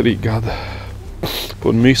 Offset riggad. På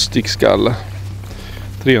en Mystic skalle.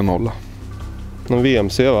 3,0. En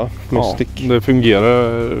VMC va? Mystic. Ja, det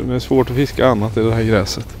fungerar. Det är svårt att fiska annat i det här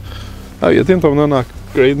gräset. Jag vet inte om det är en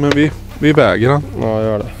upgrade, men vi väger den. Ja,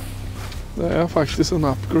 gör det. Det är faktiskt en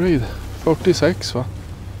upgrade. 46 va?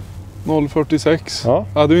 0,46. Ja.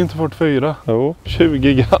 Hade vi inte 44? Jo.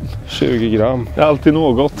 20 gram. 20 gram. Det är alltid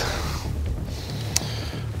något.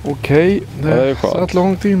 Okej, det är satt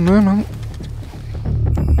långt inne men...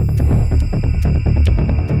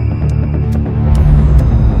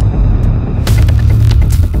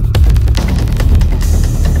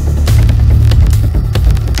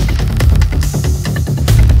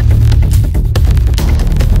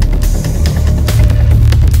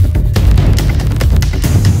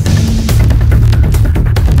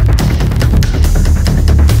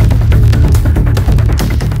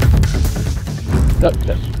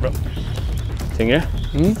 Bra. Tyngre?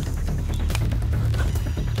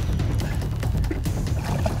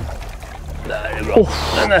 Där är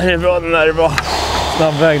bra. Den där är bra.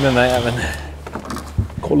 Snabbväg den där även.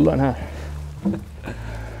 Kolla den här.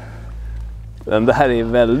 Men det här är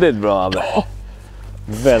väldigt bra. Ja.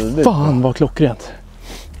 Väldigt Fan bra. Vad klockrent.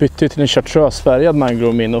 Bytte till en chartreusfärgad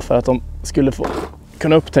mangrove minnow för att de skulle få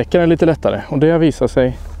kunna upptäcka den lite lättare. Och det har visat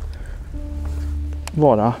sig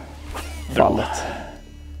vara fallet.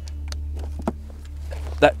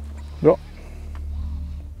 Där. Bra.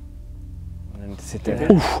 Den inte sitter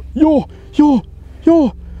här. Ja!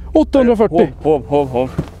 840.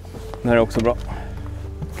 Hov. Den här är också bra.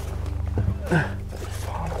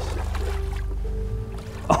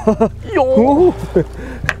 Ja!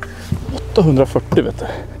 840 vet du.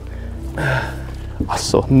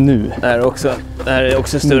 Alltså nu. Det här är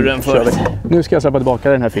också större än förut. Nu ska jag släppa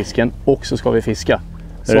tillbaka den här fisken och så ska vi fiska.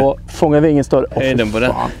 Så fångar vi ingen större. Höjden på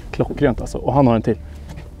den. Klockrent alltså. Och han har en till.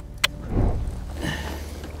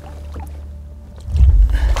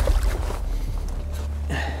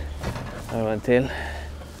 Här var en till.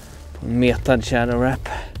 På en metad shadow wrap.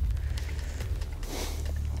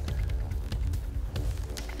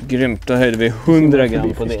 Grymt, då höjde vi 100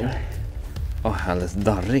 gram på det. Alldeles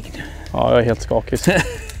darrig nu. Ja, jag är helt skakig.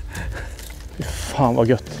 Fan vad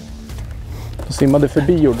gött. De simmade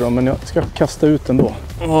förbi gjorde de, men jag ska kasta ut den då.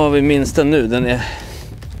 Vad har vi minsta nu? Den är...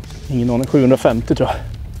 Ingen aning, 750 tror jag.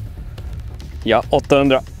 Ja,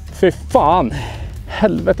 800. Fy fan!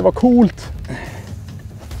 Helvete vad coolt!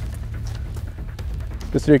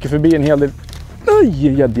 Det stryker förbi en hel del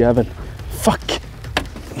Oj, gäddjävel. Fuck!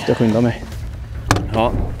 Måste jag skynda mig.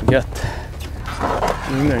 Ja, gött.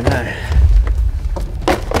 Nu med den här.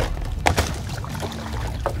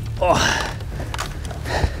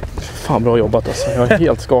 Fan, bra jobbat alltså. Jag är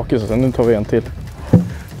helt skakig, så nu tar vi en till.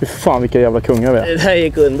 Fy fan vilka jävla kungar vi är. Det här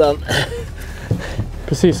gick undan.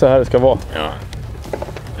 Precis så här det ska vara. Ja.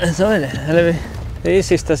 Så är det. Eller det är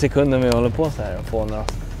sista sekunden vi håller på så här och får några.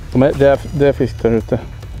 Det är fisk där ute.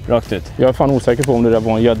 Rakt ut. Jag är fan osäker på om det där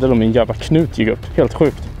var en gädda eller om en jävla knut gick upp. Helt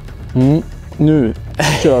sjukt. Nu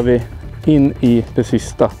kör vi in i det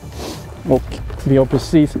sista. Och vi har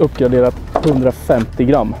precis uppgraderat 150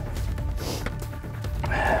 gram.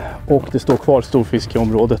 Och det står kvar storfisk i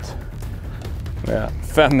området. Vi har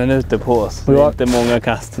 5 minuter på oss. Det är inte många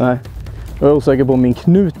kast. Nej. Jag är osäker på om min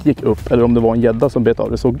knut gick upp eller om det var en gädda som bet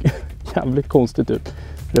av. Det såg jävligt konstigt ut.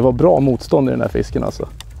 Det var bra motstånd i den här fisken alltså.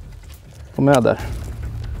 Kom med där.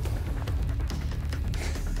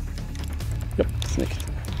 Ja, snyggt.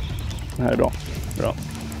 Det här är bra. Bra.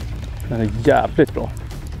 Det här är jävligt bra.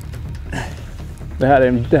 Det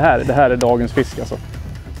här är dagens fisk alltså.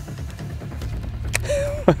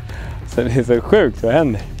 Så det är så sjukt, vad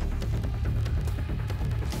händer?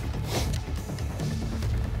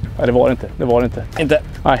 Nej, det var det inte. Det var det inte. Inte?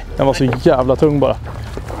 Nej, den var så jävla tung bara.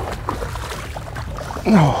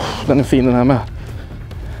 Den är fin den här med.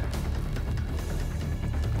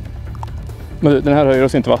 Men du, den här höjer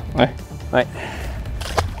oss inte va? Nej. Nej.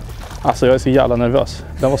 Alltså jag är så jävla nervös.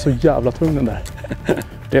 Den var så jävla tung den där.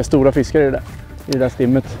 Det är stora fiskar i det där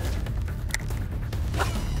stimmet.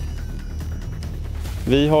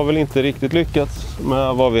 Vi har väl inte riktigt lyckats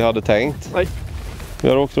med vad vi hade tänkt. Nej. Vi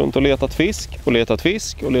har åkt runt och letat fisk och letat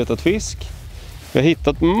fisk och letat fisk. Vi har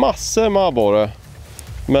hittat massor med abborre.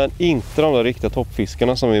 Men inte de där riktiga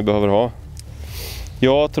toppfiskarna som vi behöver ha.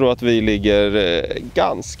 Jag tror att vi ligger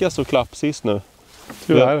ganska så klappsist nu.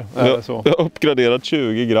 Tyvärr är det så. Vi har uppgraderat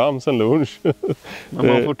 20 gram sedan lunch. Men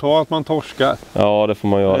man får ta att man torskar. Ja, det får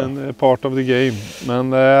man göra. Det är part of the game. Men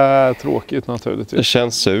det är tråkigt naturligtvis. Det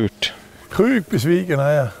känns surt. Sjukt besviken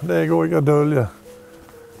är jag. Det går inte att dölja.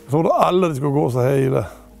 Jag trodde aldrig det skulle gå så här illa.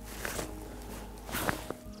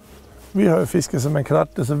 Vi har ju fiskat som en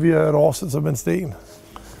kratte så vi har rasat som en sten.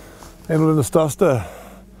 En av de största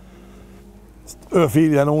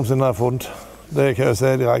örfil jag någonsin har funnit. Det kan jag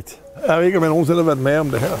säga direkt. Jag vet inte om jag någonsin har varit med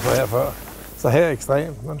om det här för. Så här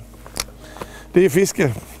extremt. Men det är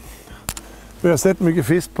fiske. Vi har sett mycket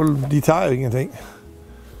fisk på de tar ingenting.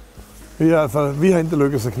 Vi har inte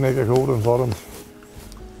lyckats att knäcka koden för dem.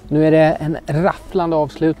 Nu är det en rafflande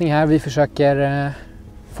avslutning här. Vi försöker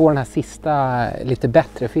få den här sista lite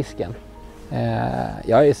bättre fisken.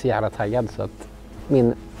 Jag är så jävla taggad så att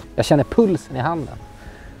jag känner pulsen i handen.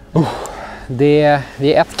 Vi är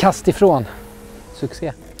ett kast ifrån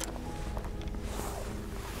succé.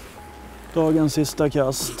 Dagens sista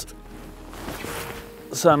kast.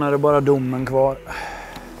 Sen är det bara domen kvar.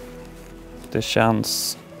 Det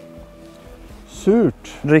känns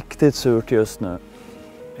surt. Riktigt surt just nu.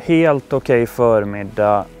 Helt okej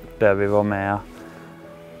förmiddag där vi var med.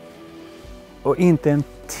 Och inte en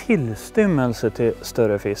tillstymmelse till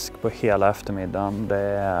större fisk på hela eftermiddagen.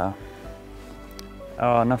 Det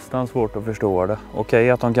är nästan svårt att förstå det.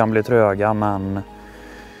 Okej att de kan bli tröga, men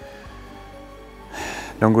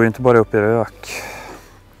de går ju inte bara upp i rök.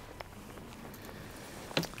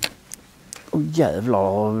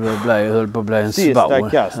 Jävlar, det höll på att bli en Sista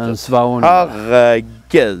kastet. En svan.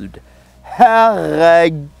 Herregud.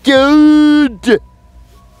 Herregud!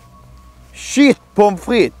 Shit pommes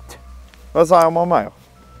frites. Vad säger man mer?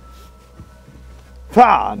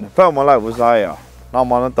 Fan får man lov att säga. När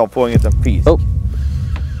man inte har fångat en fisk. Oh.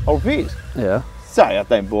 Har du fisk? Ja. Säg att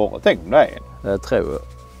det är en borre. Tänk om det är en. Det tror jag.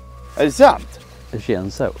 Är det sant? Det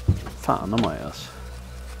känns så. Fan om mig alltså.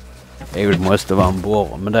 Det måste vara en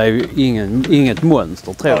borre, men det är ju inget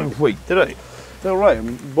monster tror jag. Skit i det. Tror du det är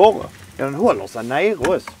en borre? Den håller sig nere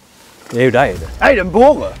oss. Det är ju det. Är det en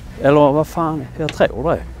borre? Eller vad fan, jag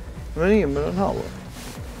tror det. Men in med den här.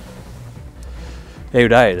 Det är ju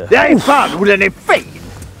det. Det är fan, och den är fin.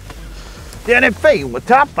 Den är fin och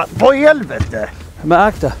tappad. På helvete. Men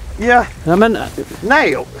akta. Ja. Ja men.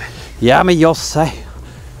 Nej. Ja men jag säger.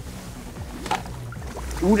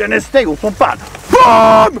 Den är stor som fan.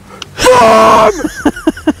 BAM! BAM!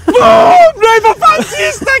 BAM! Nej för fan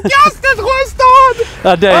sista kastet Röstad!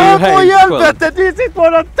 Ja det är ju helt sjukt. Helvete, this is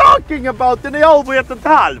what I'm talking about. Den är över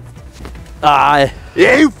 1,5. Nej.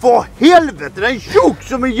 Jo för helvete, den är tjock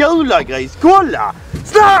som en julagris. Kolla!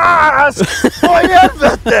 Snask! För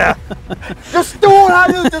helvete! Jag står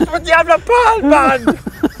här ute som ett jävla pärlband!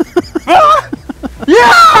 Va?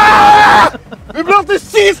 Ja! Vi blir inte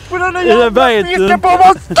sist på den där Jag jävla vet fisken inte. på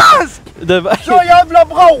vår stask! Så jävla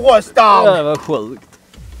bra Rostam! Det var sjukt.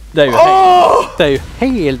 Det är ju, det är ju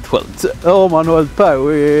helt sjukt. Har man hållit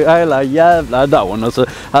på i hela jävla dagen och så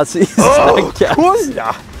här sista kast.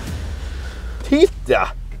 Kolla! Titta!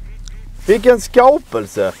 Vilken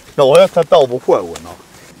skapelse! Nu har jag tagit över showen här.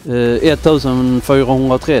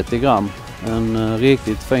 1430 gram. En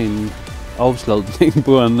riktigt fin avslutning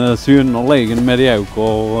på en synnerligen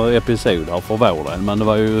medioker episod här för vår del. Men det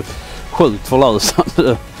var ju sjukt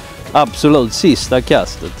förlösande. Absolut sista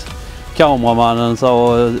kastet. Kameramannen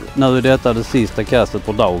sa nu är detta det sista kastet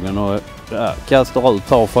på dagen och kastar ut,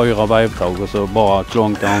 tar 4 vevtag och så bara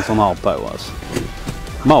klonkar en sån här på. Alltså.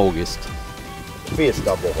 Magiskt.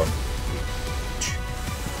 Fiskabborren.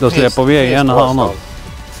 Då släpper vi igen här nu.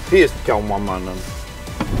 Fiskkameramannen.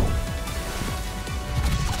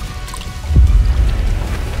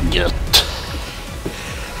 Gött.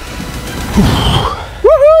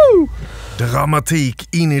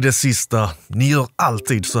 Dramatik in i det sista. Ni gör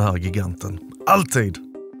alltid så här, giganten. Alltid.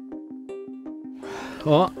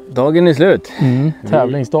 Ja, dagen är slut.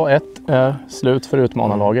 Tävlingsdag 1 är slut för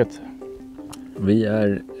utmanarlaget. Vi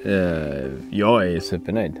är... jag är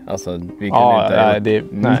supernöjd. Alltså, vi kan inte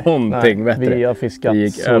ha någonting bättre. Vi har fiskat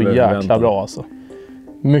så jäkla bra alltså.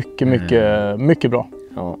 Mycket bra.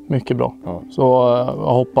 Ja. Mycket bra. Ja. Så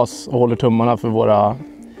jag hoppas och håller tummarna för våra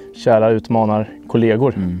kära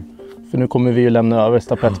utmanarkollegor. För nu kommer vi ju lämna över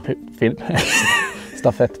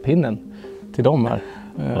stafettpinnen till dem här.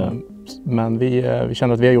 Men vi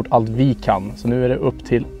känner att vi har gjort allt vi kan. Så nu är det upp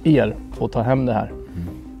till er att ta hem det här.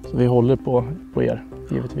 Så vi håller på er,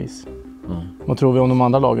 givetvis. Vad tror vi om de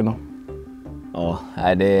andra lagen då? Ja,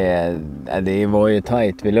 det var ju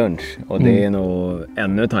tajt vid lunch. Och det är nog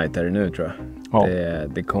ännu tajtare nu, tror jag. Ja.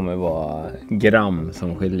 Det kommer vara gram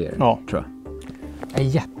som skiljer, tror jag. Jag är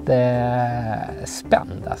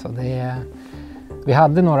jättespänd. Alltså vi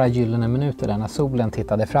hade några gyllene minuter där när solen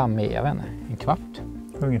tittade fram i, jag vet inte, en kvart.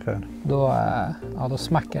 Ungefär. Då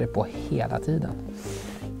smackar det på hela tiden.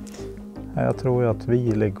 Jag tror ju att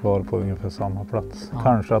vi ligger kvar på ungefär samma plats.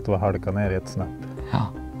 Kanske att vi halkar ner ett snäpp. Ja,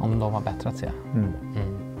 om de har bättrat sig.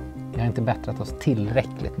 Vi har inte bättrat oss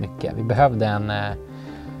tillräckligt mycket. Vi behövde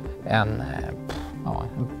en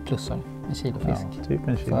plussare, en kilofisk. Ja, typ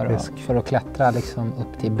en kilofisk. För att klättra liksom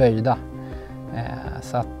upp till Böjda.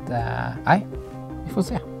 Så att, nej, vi får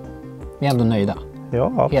se. Vi är ändå nöjda.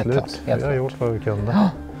 Ja, absolut. Helt klart. Vi har gjort vad vi kunde. Ja.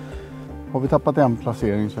 Har vi tappat en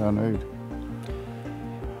placering så är jag nöjd.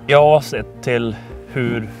 Jag har sett till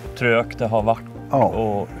hur trögt det har varit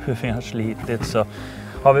och hur vi har slitit, så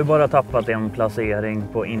har vi bara tappat en placering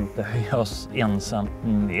på inte höja oss ens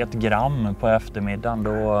ett gram på eftermiddagen,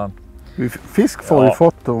 då... Fisk får vi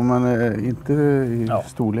fått då, men inte i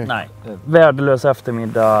storlek. Nej, värdelös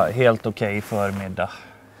eftermiddag, helt okej förmiddag.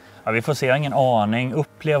 Ja, vi får se, ingen aning.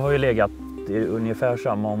 Upplev har ju legat i ungefär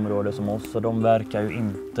samma område som oss, och de verkar ju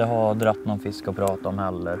inte ha dratt någon fisk att prata om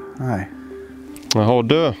heller. Nej. Jaha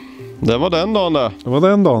du, det var den dagen där. Det var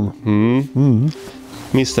den dagen.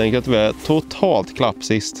 Misstänker att vi är totalt klapp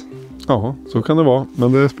sist. Ja, så kan det vara.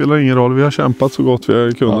 Men det spelar ingen roll. Vi har kämpat så gott vi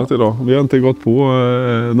har kunnat idag. Vi har inte gått på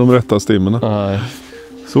de rätta stimmarna. Nej.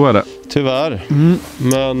 Så är det. Tyvärr.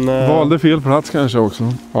 Men... valde fel plats kanske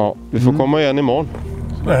också. Ja, vi får komma igen imorgon.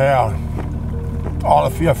 Det här...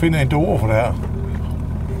 Ja, jag finner inte ord för det här.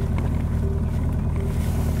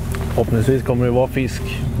 Förhoppningsvis kommer det vara fisk.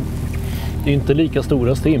 Det är inte lika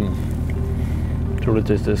stora stim.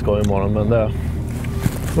 Troligtvis det ska imorgon, men det...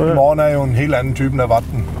 Imorgon är ju en helt annan typ av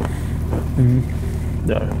vatten.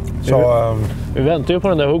 Ja. Så, vi väntar ju på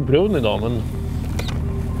den där huggproven idag, men...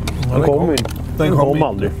 Den kom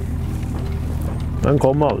aldrig. Den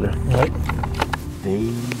kom aldrig. Nej.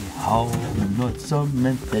 Vi har något som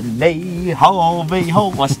inte ni har. Vi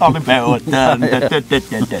har röstar i båten.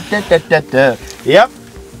 Ja.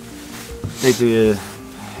 Lite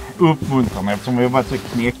uppmuntrande eftersom vi har varit så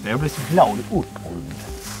knäckta. Jag blir så glad och upprymd.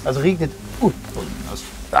 Alltså riktigt upprymd. Alltså.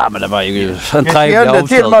 Ja, men det var ju en trevlig Jag kände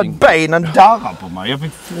till och med avslutning. att benen darrar på mig. Jag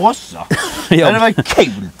fick frossa. Men det var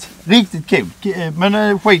kul. Riktigt kul.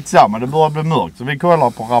 Men skitsamma, det börjar bli mörkt så vi kollar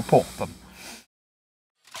på rapporten.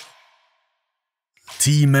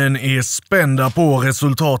 Teamen är spända på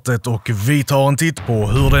resultatet och vi tar en titt på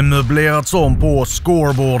hur det möblerats om på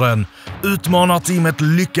scoreboarden. Utmanarteamet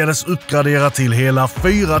lyckades uppgradera till hela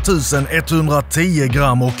 4110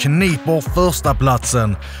 gram och kniper första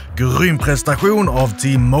platsen. Grym prestation av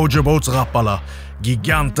team Mojoboats Rapala.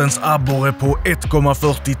 Gigantens abborre på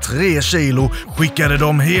 1,43 kilo skickade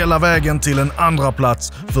dem hela vägen till en andra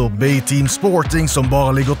plats för B-team Sporting som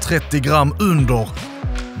bara ligger 30 gram under.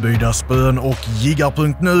 Böjda Spön och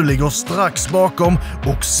Jiggar.nu ligger strax bakom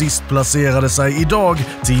och sist placerade sig idag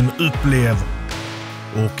team Upplev.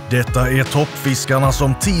 Och detta är toppfiskarna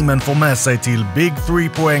som teamen får med sig till Big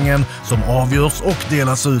 3-poängen som avgörs och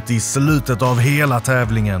delas ut i slutet av hela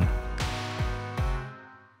tävlingen.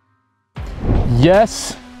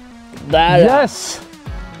 Yes! Där! Yes!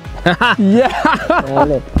 Yeah!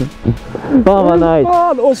 Fan vad nice!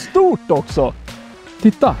 Fan, och stort också!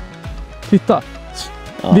 Titta! Titta!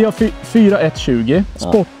 Ja. Vi har 4-1-20.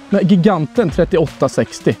 Giganten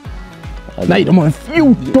 38-60. Ja, Nej, de har en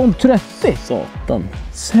 14-30! Satan.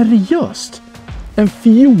 Seriöst? En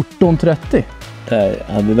 14-30? Där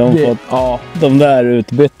hade de Det- fått Ja. de där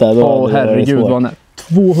utbytta. Då hade det varit Herregud svårt. vad nära.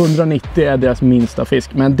 290 är deras minsta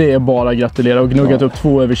fisk, men det är bara att gratulera. Och gnuggat upp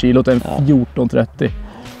 2 över kilot, en 14-30.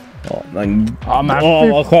 Ja, men... Ja, men Åh,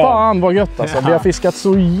 fy vad skönt. fan vad gött alltså. Vi har fiskat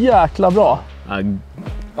så jäkla bra.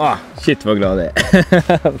 Shit vad glad jag är.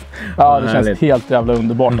 Ja, det känns Härligt. helt jävla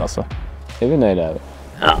underbart alltså. Är vi nöjda?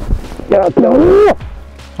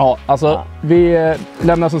 Ja, alltså vi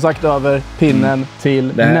lämnar som sagt över pinnen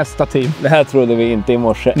till Det här- nästa team. Det här trodde vi inte i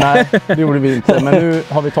morse. Nej, det gjorde vi inte. Men nu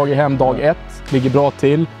har vi tagit hem dag 1. Ligger bra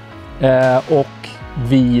till. Och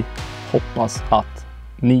vi hoppas att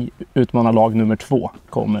ni utmanar lag nummer 2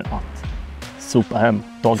 kommer att sopa hem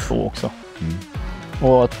dag 2 också.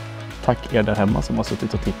 Och tack er där hemma som har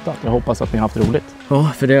suttit och tittat. Jag hoppas att ni har haft roligt. Ja,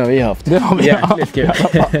 för det har vi haft. Det har vi Hjärtligt kul.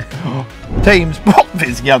 Team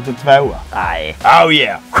Sportfiskegiganten 2. Nej. Oh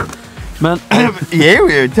yeah! Men Jo,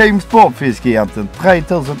 Team Sportfiskegiganten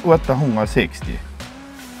 3860.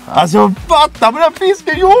 Alltså fatta vad den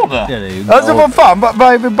fisken gjorde! det är ju Alltså vad fan, vad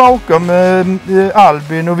är vi bakom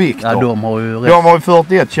Albin och Victor? ja, de har ju rätt. De har ju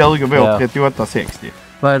 41,20, vi har Ja. 38,60.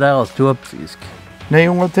 Vad är deras toppfisk?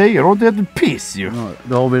 910, det har inte hänt ett piss ju. Ja,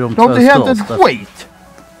 då har vi de Det har två inte hänt ett största. skit.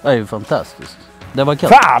 Det är ju fantastiskt. Det var kul.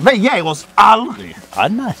 Fan, vi ger oss aldrig. Ja,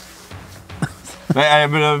 nej.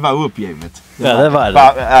 Men det var uppgivet. Ja, det var det.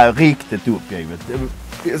 Var riktigt uppgivet.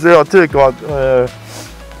 Så jag tycker att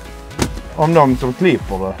om de som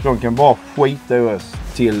klipper det, de kan bara skita i oss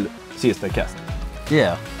till sista kastet.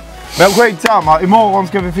 Ja. Men skitsamma, imorgon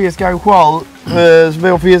ska vi fiska en sjö. Så vi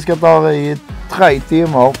har fiskat där i 3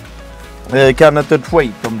 timmar. Kan inte ett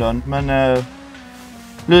skit om den, men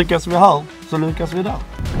lyckas vi här så lyckas vi där.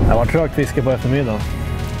 Det var trögt fiske på eftermiddagen.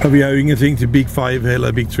 Og vi har jo ingenting til Big 5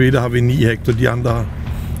 eller Big 3, der har vi 9 hektar. De andre har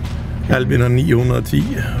Albin har 910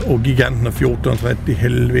 og Giganten har 1430.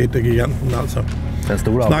 Helvete Giganten altså. Den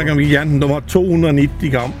stora. Snakker om Giganten, de har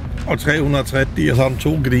 290 gram og 330 og så har de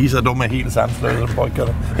 2 griser. De er helt sandsløse,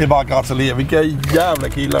 pojkarna. Det er bare at gratulere. Vilka jävla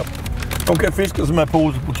killar. De kan fiske som en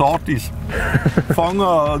pose potatis.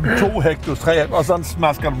 Fanger 2 hektar træ og så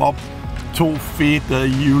smasker de op 2 fete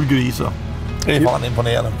julgriser. Det är fan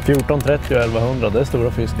imponerande. 1430 och 1100, det är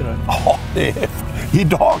stora fiskar där. Ja, det är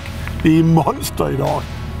idag. Det är monster idag.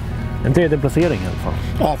 En tredje placering i alla fall.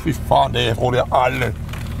 Ja, fy fan, det tror jag aldrig.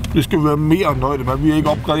 Det skulle vara mer nöjda med. Vi har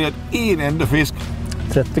inte uppgraderat en enda fisk.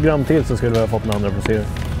 30 gram till så skulle vi ha fått en andra placering.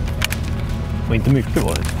 Och inte mycket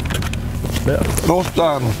var det.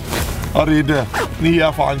 Loftan, Aridde, ni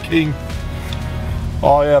är fan king.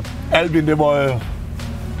 Ja, Albin, det var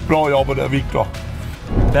bra jobbat där, Victor.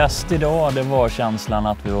 Bäst idag, det var känslan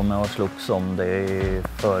att vi var med och slogs om det i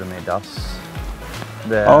förmiddags.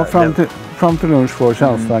 Ja, fram till lunch var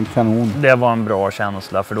känslan kanon. Det var en bra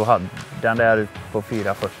känsla, för då hade den där på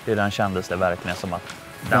 440, den kändes det verkligen som att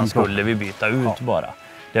den skulle vi byta ut bara.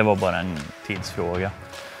 Det var bara en tidsfråga.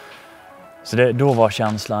 Så då var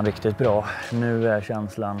känslan riktigt bra. Nu är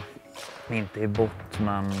känslan inte i bort,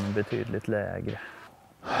 men betydligt lägre.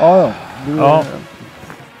 Ja. Ja,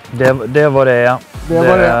 det var det. Det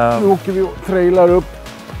var det. Nu åker vi och trailar upp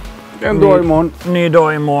en dag imorgon. Ny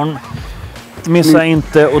dag imorgon. Missa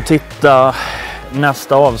inte att titta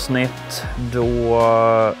nästa avsnitt. Då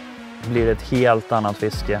blir det ett helt annat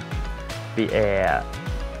fiske. Vi är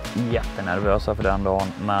jättenervösa för den dagen,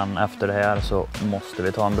 men efter det här så måste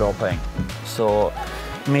vi ta en bra poäng. Så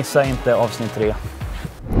missa inte avsnitt 3.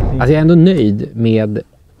 Alltså jag är ändå nöjd med,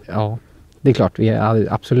 ja, det är klart vi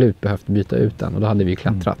hade absolut behövt byta ut den och då hade vi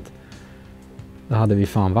klättrat. Då hade vi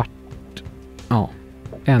fan varit,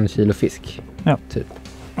 1 kilo fisk. Ja. Typ.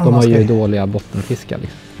 De har ju dåliga bottenfiskar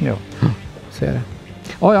liksom. Ja. Så är det.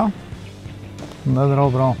 Ja. Det drar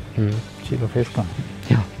bra. Mm. Kilofisken.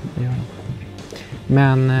 Ja, det gör de.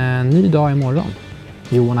 Men ny dag imorgon.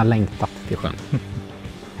 Johan har längtat till sjön.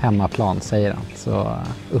 Hemmaplan säger han. Så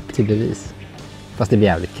upp till bevis. Fast det blir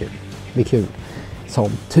jävligt kul. Det blir kul som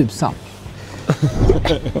tusan.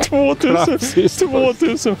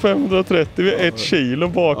 2530, vi är 1 kilo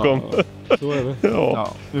bakom. Så är det. Ja,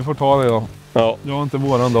 vi får ta det då. Ja. Det var inte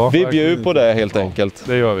våran dag. Vi bjuder på det helt enkelt.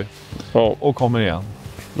 Det gör vi. Ja. Och kommer igen.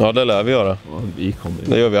 Ja, det lär vi göra. Ja, vi kommer igen.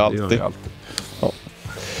 Det gör vi alltid. Ja.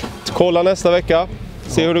 Kolla nästa vecka.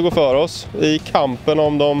 Se hur det går för oss i kampen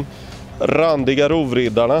om de randiga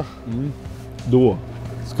rovriddarna. Då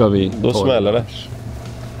ska vi. Då smäller det.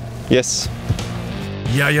 Yes.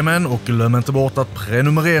 Jajamän, och glöm inte bort att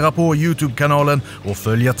prenumerera på YouTube-kanalen och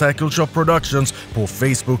följa Tackle Shop Productions på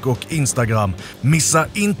Facebook och Instagram. Missa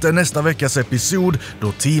inte nästa veckas episod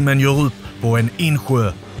då teamen gör upp på en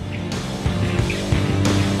insjö